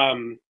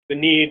 the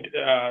need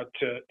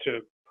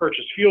to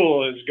purchase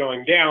fuel is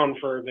going down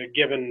for the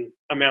given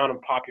amount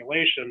of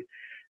population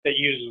that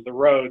uses the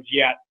roads,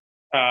 yet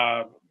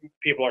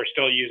people are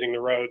still using the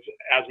roads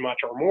as much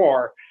or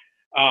more.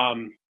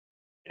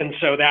 And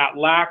so that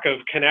lack of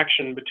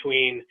connection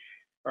between,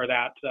 or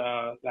that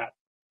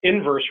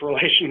inverse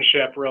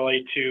relationship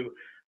really to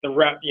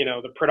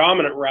the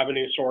predominant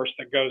revenue source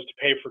that goes to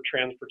pay for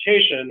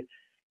transportation,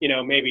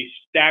 maybe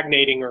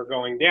stagnating or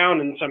going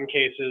down in some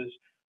cases,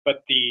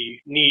 but the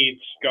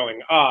needs going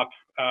up,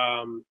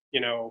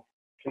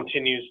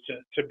 continues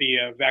to be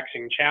a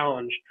vexing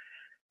challenge.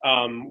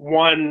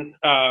 One,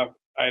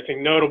 I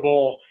think,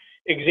 notable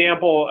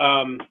example,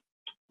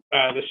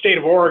 the state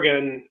of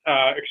Oregon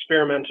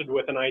experimented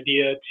with an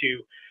idea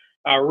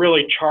to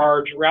really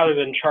charge, rather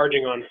than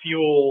charging on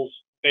fuels,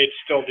 they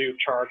still do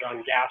charge on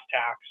gas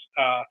tax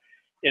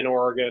in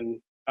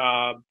Oregon,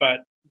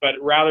 but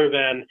rather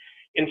than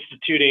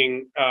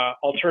instituting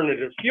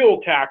alternative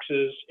fuel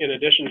taxes in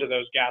addition to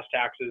those gas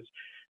taxes,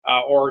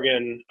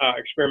 Oregon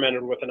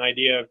experimented with an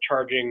idea of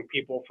charging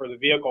people for the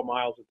vehicle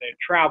miles that they've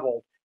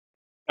traveled.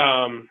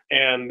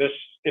 And this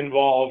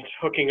involved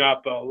hooking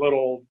up a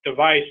little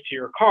device to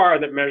your car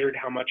that measured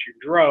how much you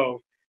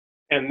drove.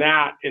 And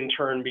that in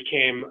turn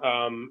became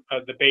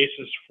the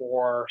basis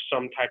for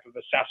some type of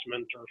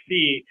assessment or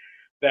fee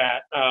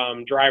that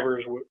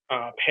drivers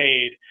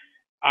paid.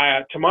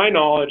 To my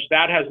knowledge,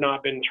 that has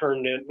not been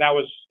turned in. That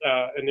was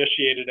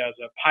initiated as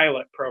a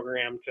pilot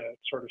program to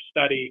sort of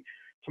study.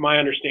 To my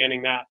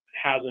understanding, that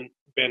hasn't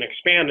been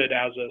expanded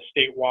as a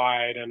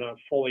statewide and a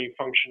fully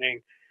functioning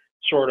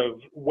sort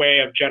of way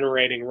of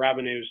generating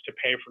revenues to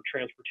pay for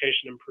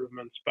transportation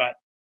improvements. But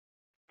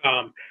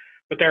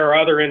there are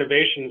other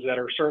innovations that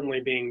are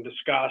certainly being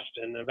discussed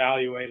and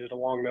evaluated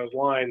along those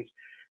lines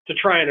to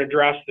try and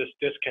address this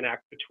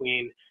disconnect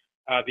between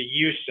the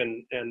use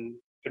and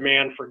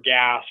demand for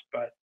gas,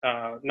 but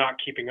not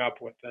keeping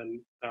up with the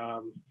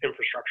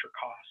infrastructure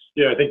costs.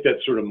 Yeah, I think that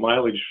sort of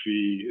mileage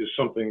fee is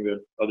something that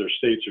other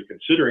states are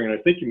considering, and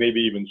I think you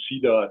maybe even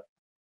CDOT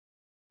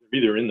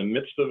either in the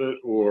midst of it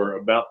or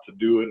about to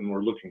do it, and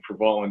we're looking for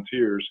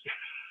volunteers.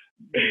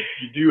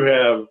 You do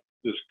have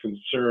this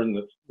concern,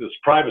 this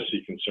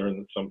privacy concern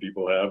that some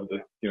people have,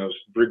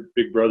 that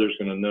Big Brother's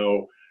going to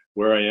know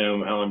where I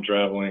am, how I'm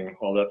traveling,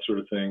 all that sort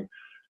of thing.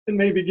 And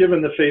maybe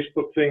given the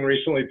Facebook thing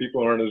recently,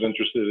 people aren't as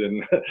interested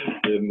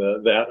in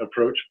that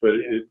approach, but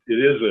it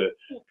is a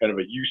kind of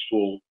a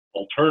useful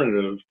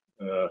alternative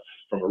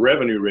from a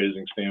revenue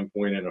raising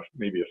standpoint and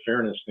maybe a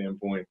fairness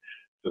standpoint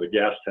to the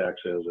gas tax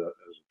as a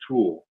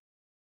tool.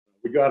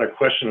 We got a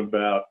question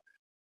about,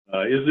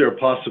 is there a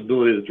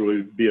possibility that there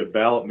will be a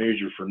ballot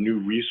measure for new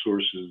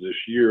resources this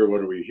year?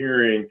 What are we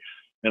hearing?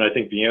 And I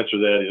think the answer to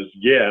that is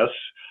yes.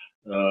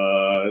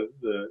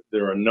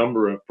 There are a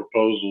number of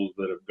proposals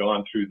that have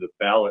gone through the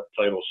ballot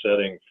title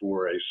setting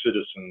for a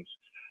citizens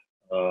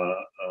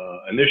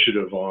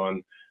initiative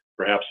on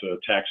perhaps a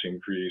tax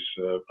increase.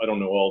 I don't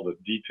know all the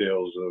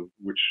details of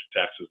which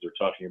taxes they're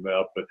talking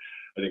about, but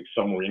I think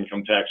some were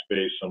income tax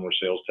based, some were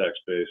sales tax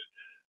based,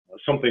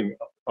 something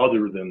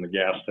other than the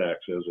gas tax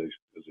as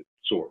a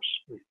source.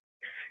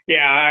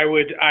 Yeah, I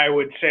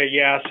would say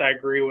yes. I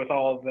agree with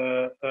all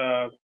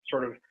the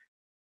sort of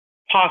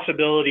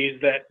possibilities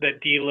that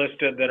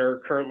delisted that are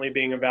currently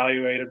being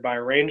evaluated by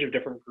a range of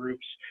different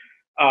groups.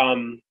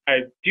 I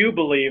do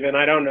believe, and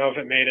I don't know if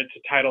it made it to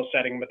title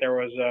setting, but there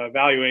was a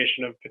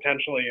evaluation of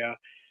potentially a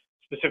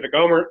specific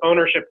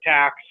ownership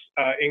tax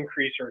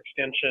increase or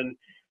extension.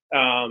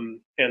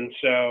 And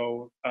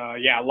so,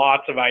 yeah,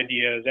 lots of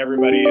ideas.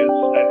 Everybody is,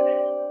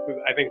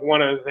 I think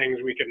one of the things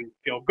we can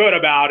feel good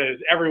about is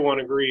everyone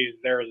agrees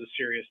there is a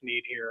serious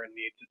need here and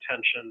needs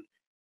attention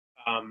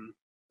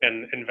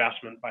and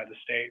investment by the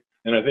state.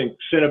 And I think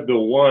Senate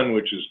Bill 1,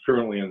 which is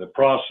currently in the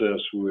process,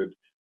 would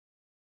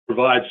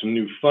provide some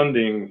new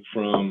funding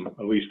from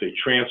at least a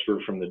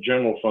transfer from the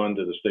general fund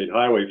to the state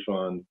highway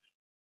fund,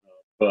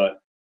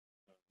 but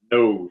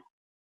no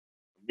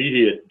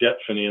immediate debt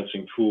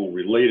financing tool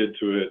related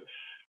to it,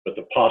 but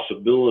the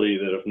possibility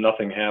that if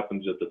nothing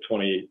happens at the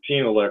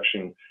 2018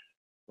 election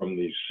from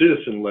these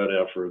citizen-led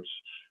efforts,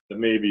 that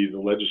maybe the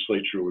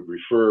legislature would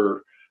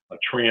refer a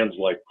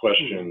trans-like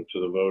question to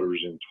the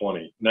voters in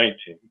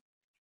 2019.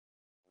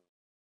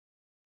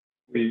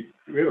 We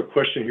have a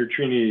question here,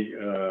 Trini,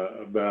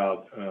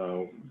 about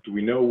do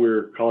we know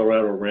where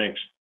Colorado ranks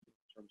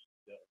in terms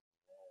of debt?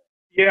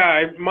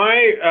 Yeah,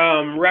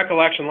 my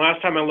recollection,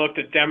 last time I looked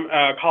at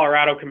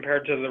Colorado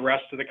compared to the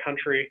rest of the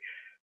country,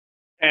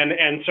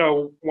 and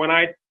so when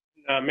I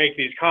make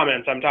these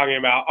comments, I'm talking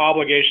about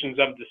obligations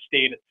of the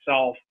state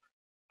itself.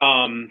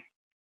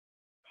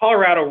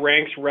 Colorado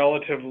ranks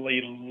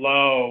relatively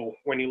low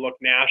when you look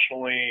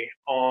nationally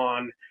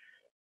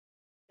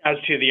as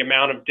to the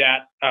amount of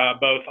debt,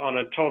 both on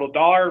a total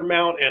dollar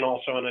amount and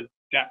also on a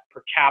debt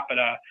per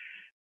capita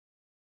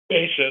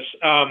basis.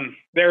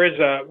 There is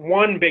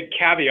one big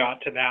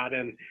caveat to that,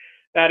 and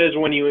that is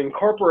when you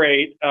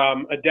incorporate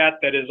a debt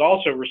that is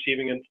also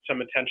receiving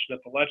some attention at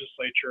the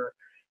legislature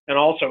and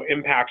also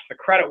impacts the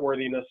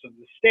creditworthiness of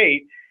the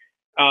state,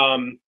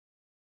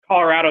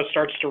 Colorado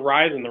starts to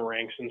rise in the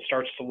ranks and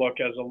starts to look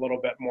as a little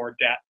bit more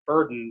debt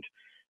burdened.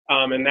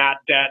 And that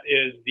debt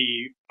is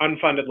the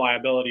unfunded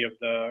liability of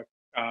the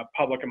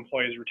Public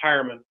Employees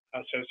Retirement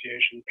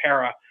Association,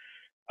 PARA.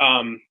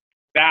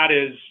 That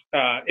is,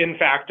 in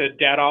fact, a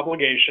debt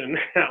obligation.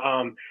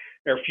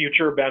 There are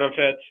future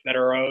benefits that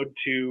are owed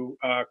to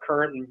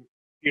current and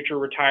future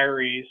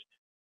retirees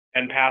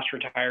and past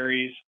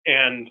retirees,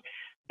 and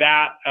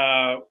that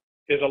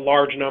is a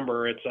large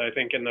number. It's, I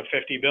think, in the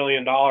 $50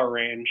 billion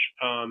range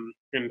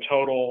in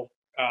total,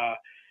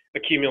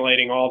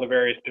 accumulating all the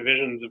various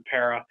divisions of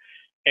PARA.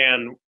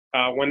 And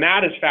when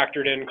that is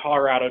factored in,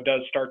 Colorado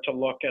does start to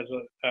look as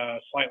a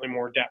slightly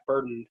more debt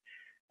burdened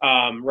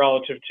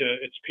relative to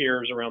its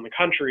peers around the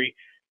country.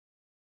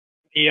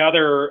 The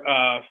other,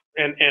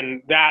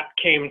 and that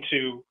came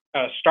to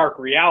stark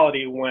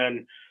reality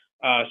when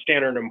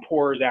Standard &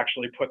 Poor's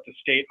actually put the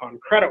state on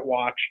credit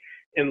watch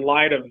in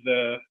light of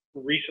the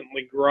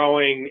recently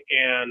growing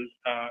and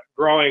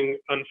growing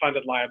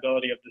unfunded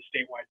liability of the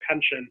statewide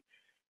pension,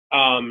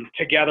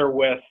 together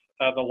with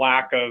the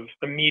lack of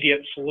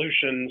immediate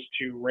solutions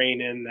to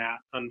rein in that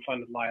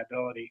unfunded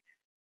liability.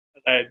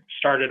 I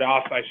started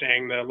off by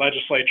saying the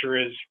legislature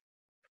is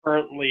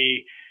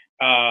currently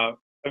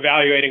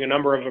evaluating a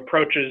number of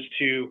approaches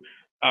to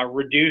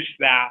reduce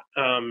that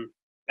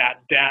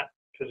debt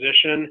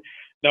position,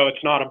 though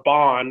it's not a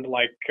bond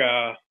like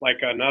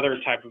another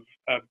type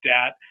of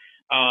debt.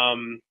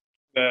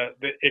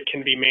 It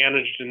can be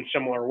managed in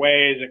similar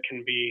ways. It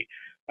can be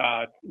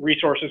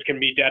resources can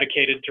be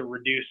dedicated to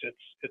reduce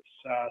its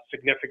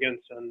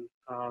significance and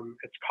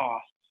its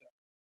costs.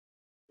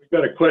 We've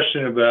got a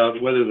question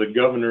about whether the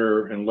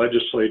governor and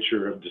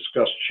legislature have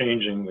discussed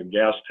changing the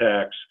gas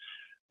tax.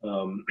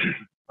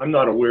 I'm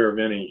not aware of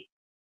any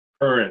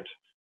current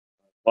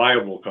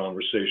viable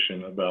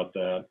conversation about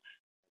that.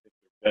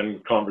 There have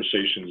been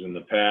conversations in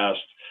the past.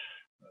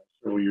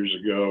 Several years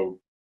ago,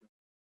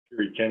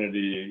 Kerry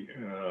Kennedy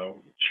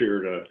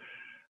chaired a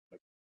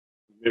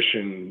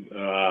commission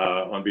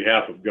on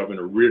behalf of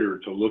Governor Ritter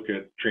to look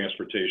at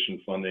transportation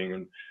funding,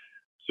 and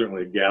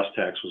certainly a gas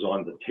tax was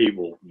on the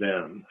table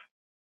then.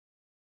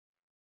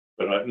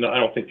 But I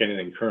don't think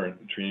anything current.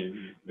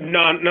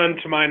 None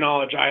to my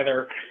knowledge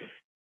either.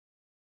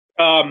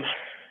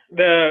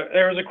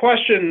 There was a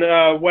question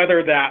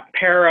whether that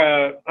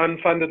PARA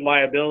unfunded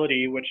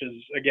liability, which is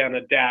again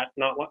a debt,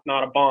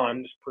 not a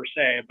bond per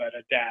se, but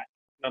a debt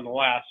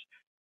nonetheless,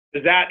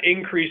 does that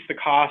increase the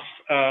cost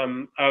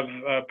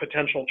of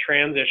potential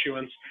trans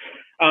issuance?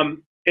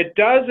 It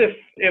does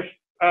if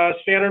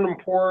Standard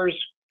 & Poor's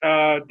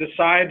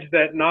decides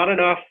that not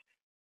enough,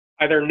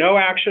 either no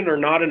action or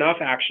not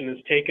enough action is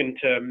taken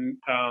to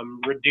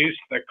reduce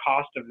the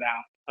cost of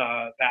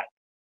that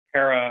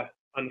PARA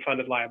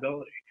unfunded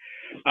liability.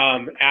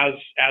 As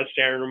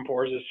Standard &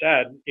 Poor's has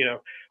said,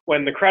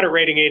 when the credit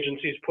rating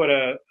agencies put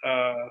a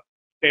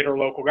state or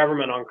local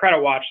government on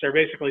credit watch, they're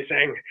basically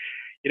saying,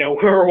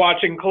 we're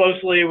watching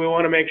closely. We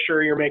want to make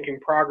sure you're making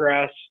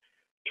progress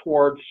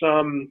towards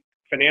some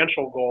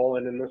financial goal,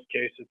 and in this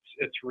case,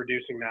 it's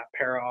reducing that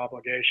para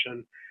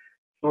obligation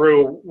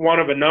through one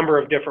of a number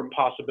of different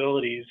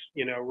possibilities.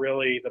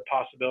 Really the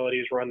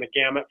possibilities run the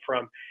gamut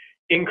from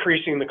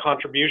increasing the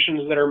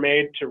contributions that are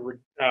made to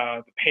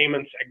the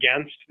payments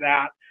against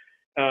that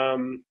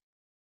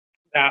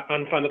that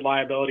unfunded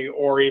liability,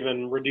 or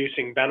even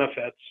reducing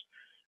benefits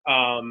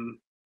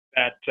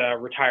that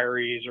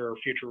retirees or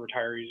future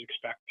retirees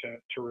expect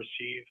to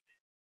receive.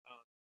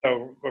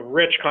 So a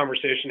rich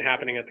conversation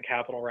happening at the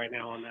Capitol right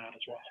now on that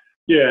as well.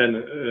 Yeah,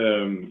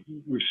 and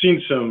we've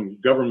seen some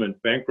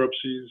government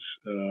bankruptcies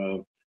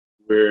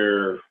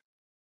where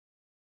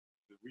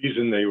the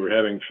reason they were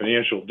having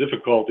financial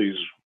difficulties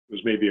was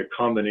maybe a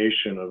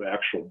combination of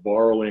actual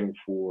borrowing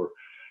for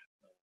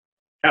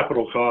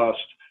capital cost,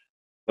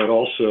 but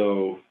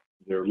also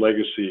their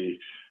legacy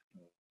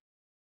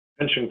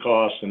pension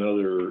costs and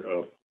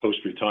other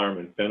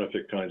post-retirement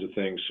benefit kinds of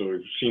things. So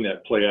we've seen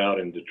that play out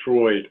in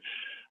Detroit,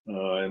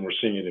 and we're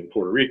seeing it in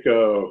Puerto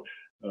Rico.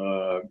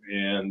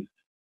 And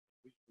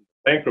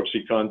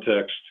bankruptcy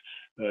context,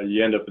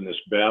 you end up in this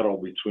battle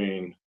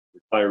between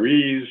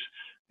retirees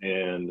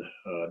and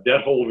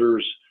debt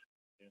holders,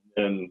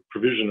 and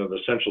provision of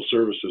essential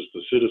services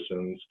to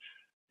citizens.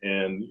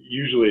 And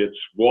usually it's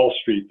Wall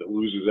Street that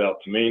loses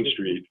out to Main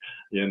Street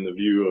in the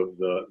view of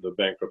the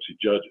bankruptcy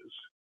judges.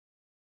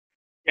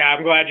 Yeah,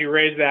 I'm glad you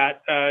raised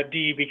that,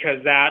 Dee,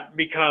 because that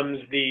becomes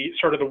the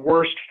sort of the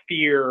worst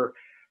fear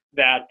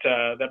that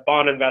that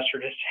bond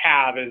investors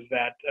have, is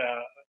that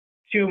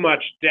too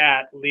much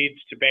debt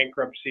leads to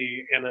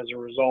bankruptcy, and as a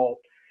result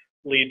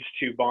leads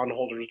to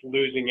bondholders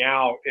losing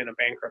out in a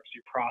bankruptcy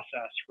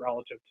process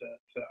relative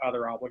to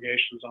other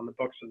obligations on the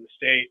books of the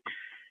state.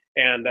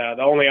 And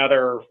the only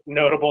other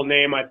notable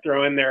name I'd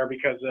throw in there,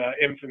 because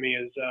infamy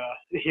is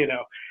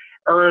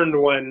earned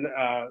when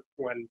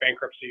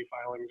bankruptcy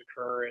filings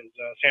occur, is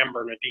San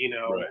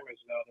Bernardino. Right. Is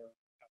the other.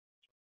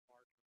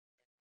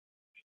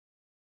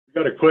 We've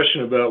got a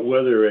question about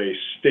whether a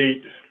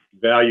state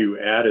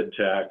value-added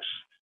tax,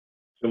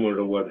 similar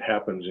to what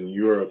happens in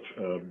Europe,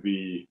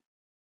 be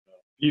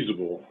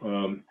feasible.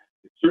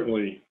 It's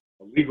certainly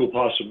a legal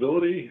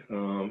possibility,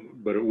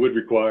 but it would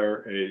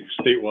require a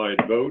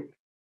statewide vote.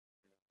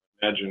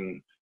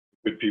 Imagine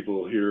good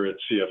people here at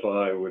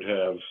CFI would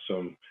have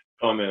some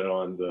comment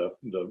on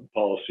the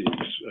policies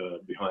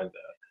behind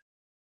that.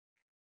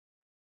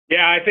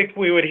 Yeah, I think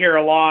we would hear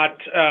a lot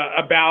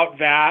about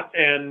that,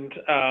 and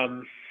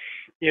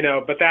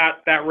but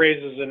that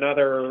raises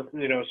another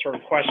sort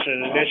of question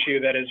and an issue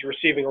that is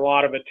receiving a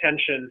lot of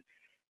attention,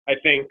 I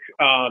think,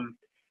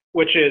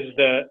 which is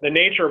the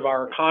nature of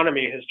our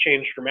economy has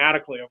changed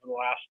dramatically over the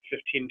last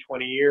 15,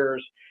 20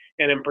 years,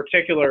 and in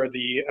particular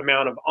the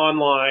amount of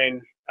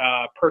online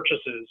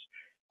purchases,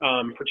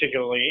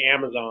 particularly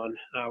Amazon.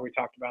 We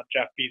talked about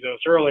Jeff Bezos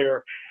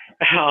earlier.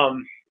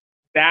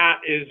 That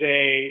is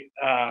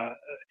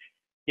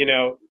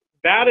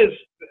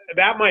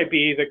that might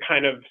be the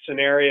kind of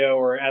scenario,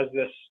 or as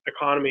this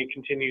economy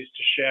continues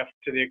to shift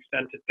to the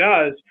extent it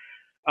does,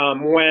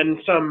 when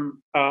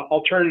some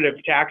alternative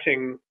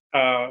taxing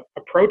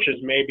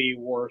approaches may be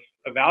worth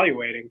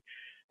evaluating,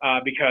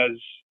 because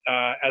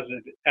as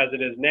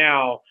it is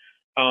now,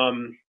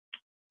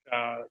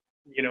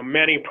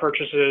 many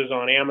purchases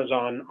on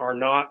Amazon are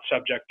not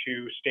subject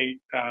to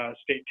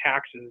state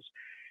taxes,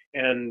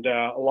 and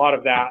a lot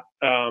of that,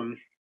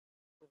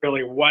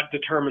 really what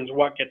determines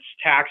what gets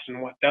taxed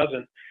and what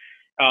doesn't,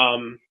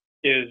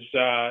 is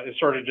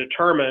sort of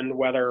determined,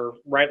 whether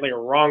rightly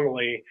or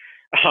wrongly,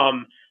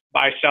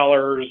 by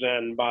sellers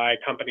and by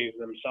companies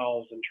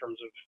themselves in terms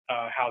of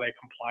how they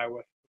comply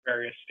with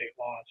various state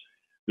laws.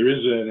 There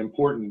is an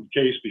important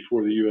case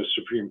before the U.S.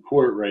 Supreme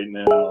Court right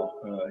now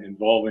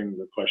involving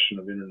the question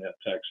of internet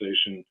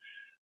taxation.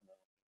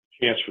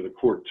 Chance for the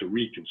court to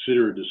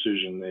reconsider a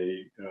decision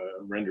they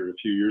rendered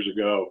a few years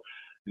ago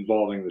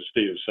involving the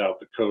state of South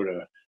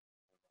Dakota.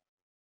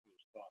 It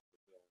was thought that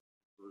they'll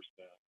reverse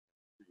that,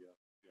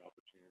 the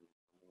opportunity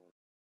for more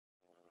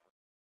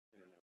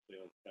internet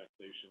sales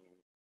taxation,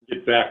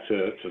 get back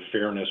to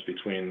fairness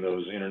between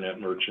those internet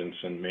merchants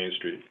and Main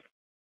Street.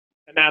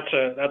 And that's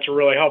a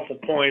really helpful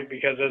point,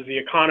 because as the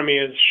economy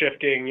is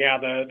shifting,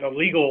 the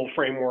legal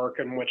framework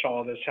in which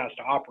all of this has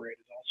to operate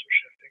is also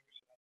shifting.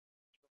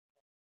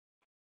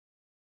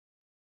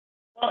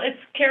 Well,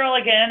 it's Carol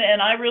again,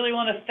 and I really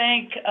want to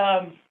thank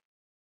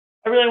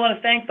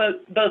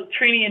both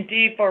Trini and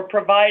Dee for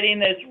providing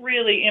this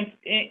really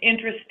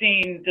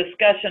interesting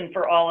discussion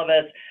for all of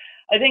us.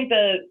 I think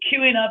the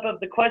queuing up of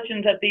the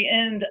questions at the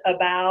end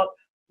about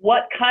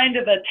what kind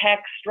of a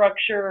tax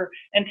structure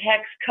and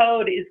tax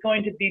code is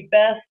going to be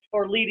best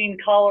for leading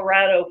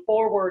Colorado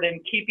forward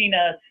and keeping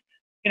us,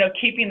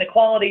 keeping the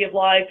quality of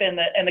life and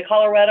the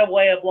Colorado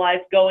way of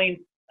life going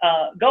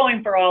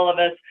for all of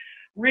us,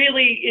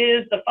 really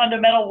is the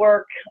fundamental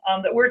work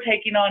that we're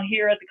taking on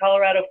here at the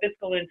Colorado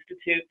Fiscal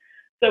Institute.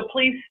 So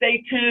please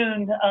stay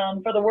tuned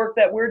for the work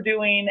that we're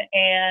doing,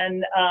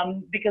 and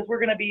because we're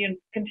going to be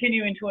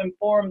continuing to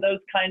inform those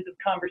kinds of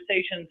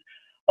conversations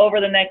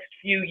over the next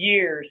few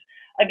years.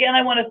 Again,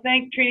 I want to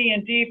thank Trini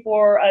and Dee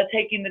for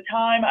taking the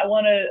time. I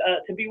want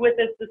to be with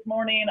us this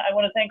morning. I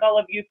want to thank all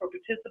of you for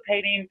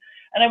participating,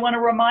 and I want to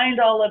remind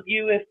all of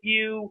you, if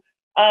you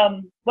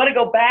want to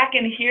go back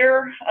and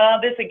hear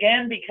this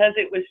again because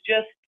it was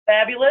just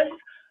fabulous,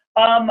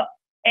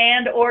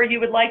 and or you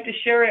would like to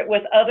share it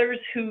with others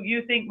who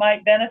you think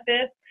might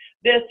benefit,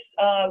 this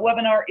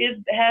webinar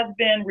has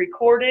been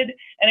recorded,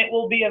 and it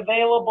will be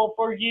available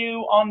for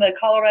you on the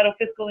Colorado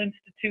Fiscal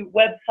Institute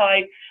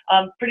website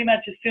pretty much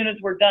as soon as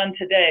we're done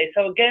today.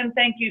 So again,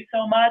 thank you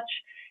so much,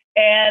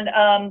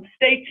 and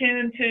stay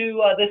tuned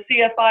to the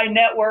CFI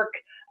network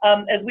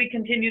as we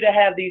continue to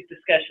have these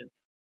discussions.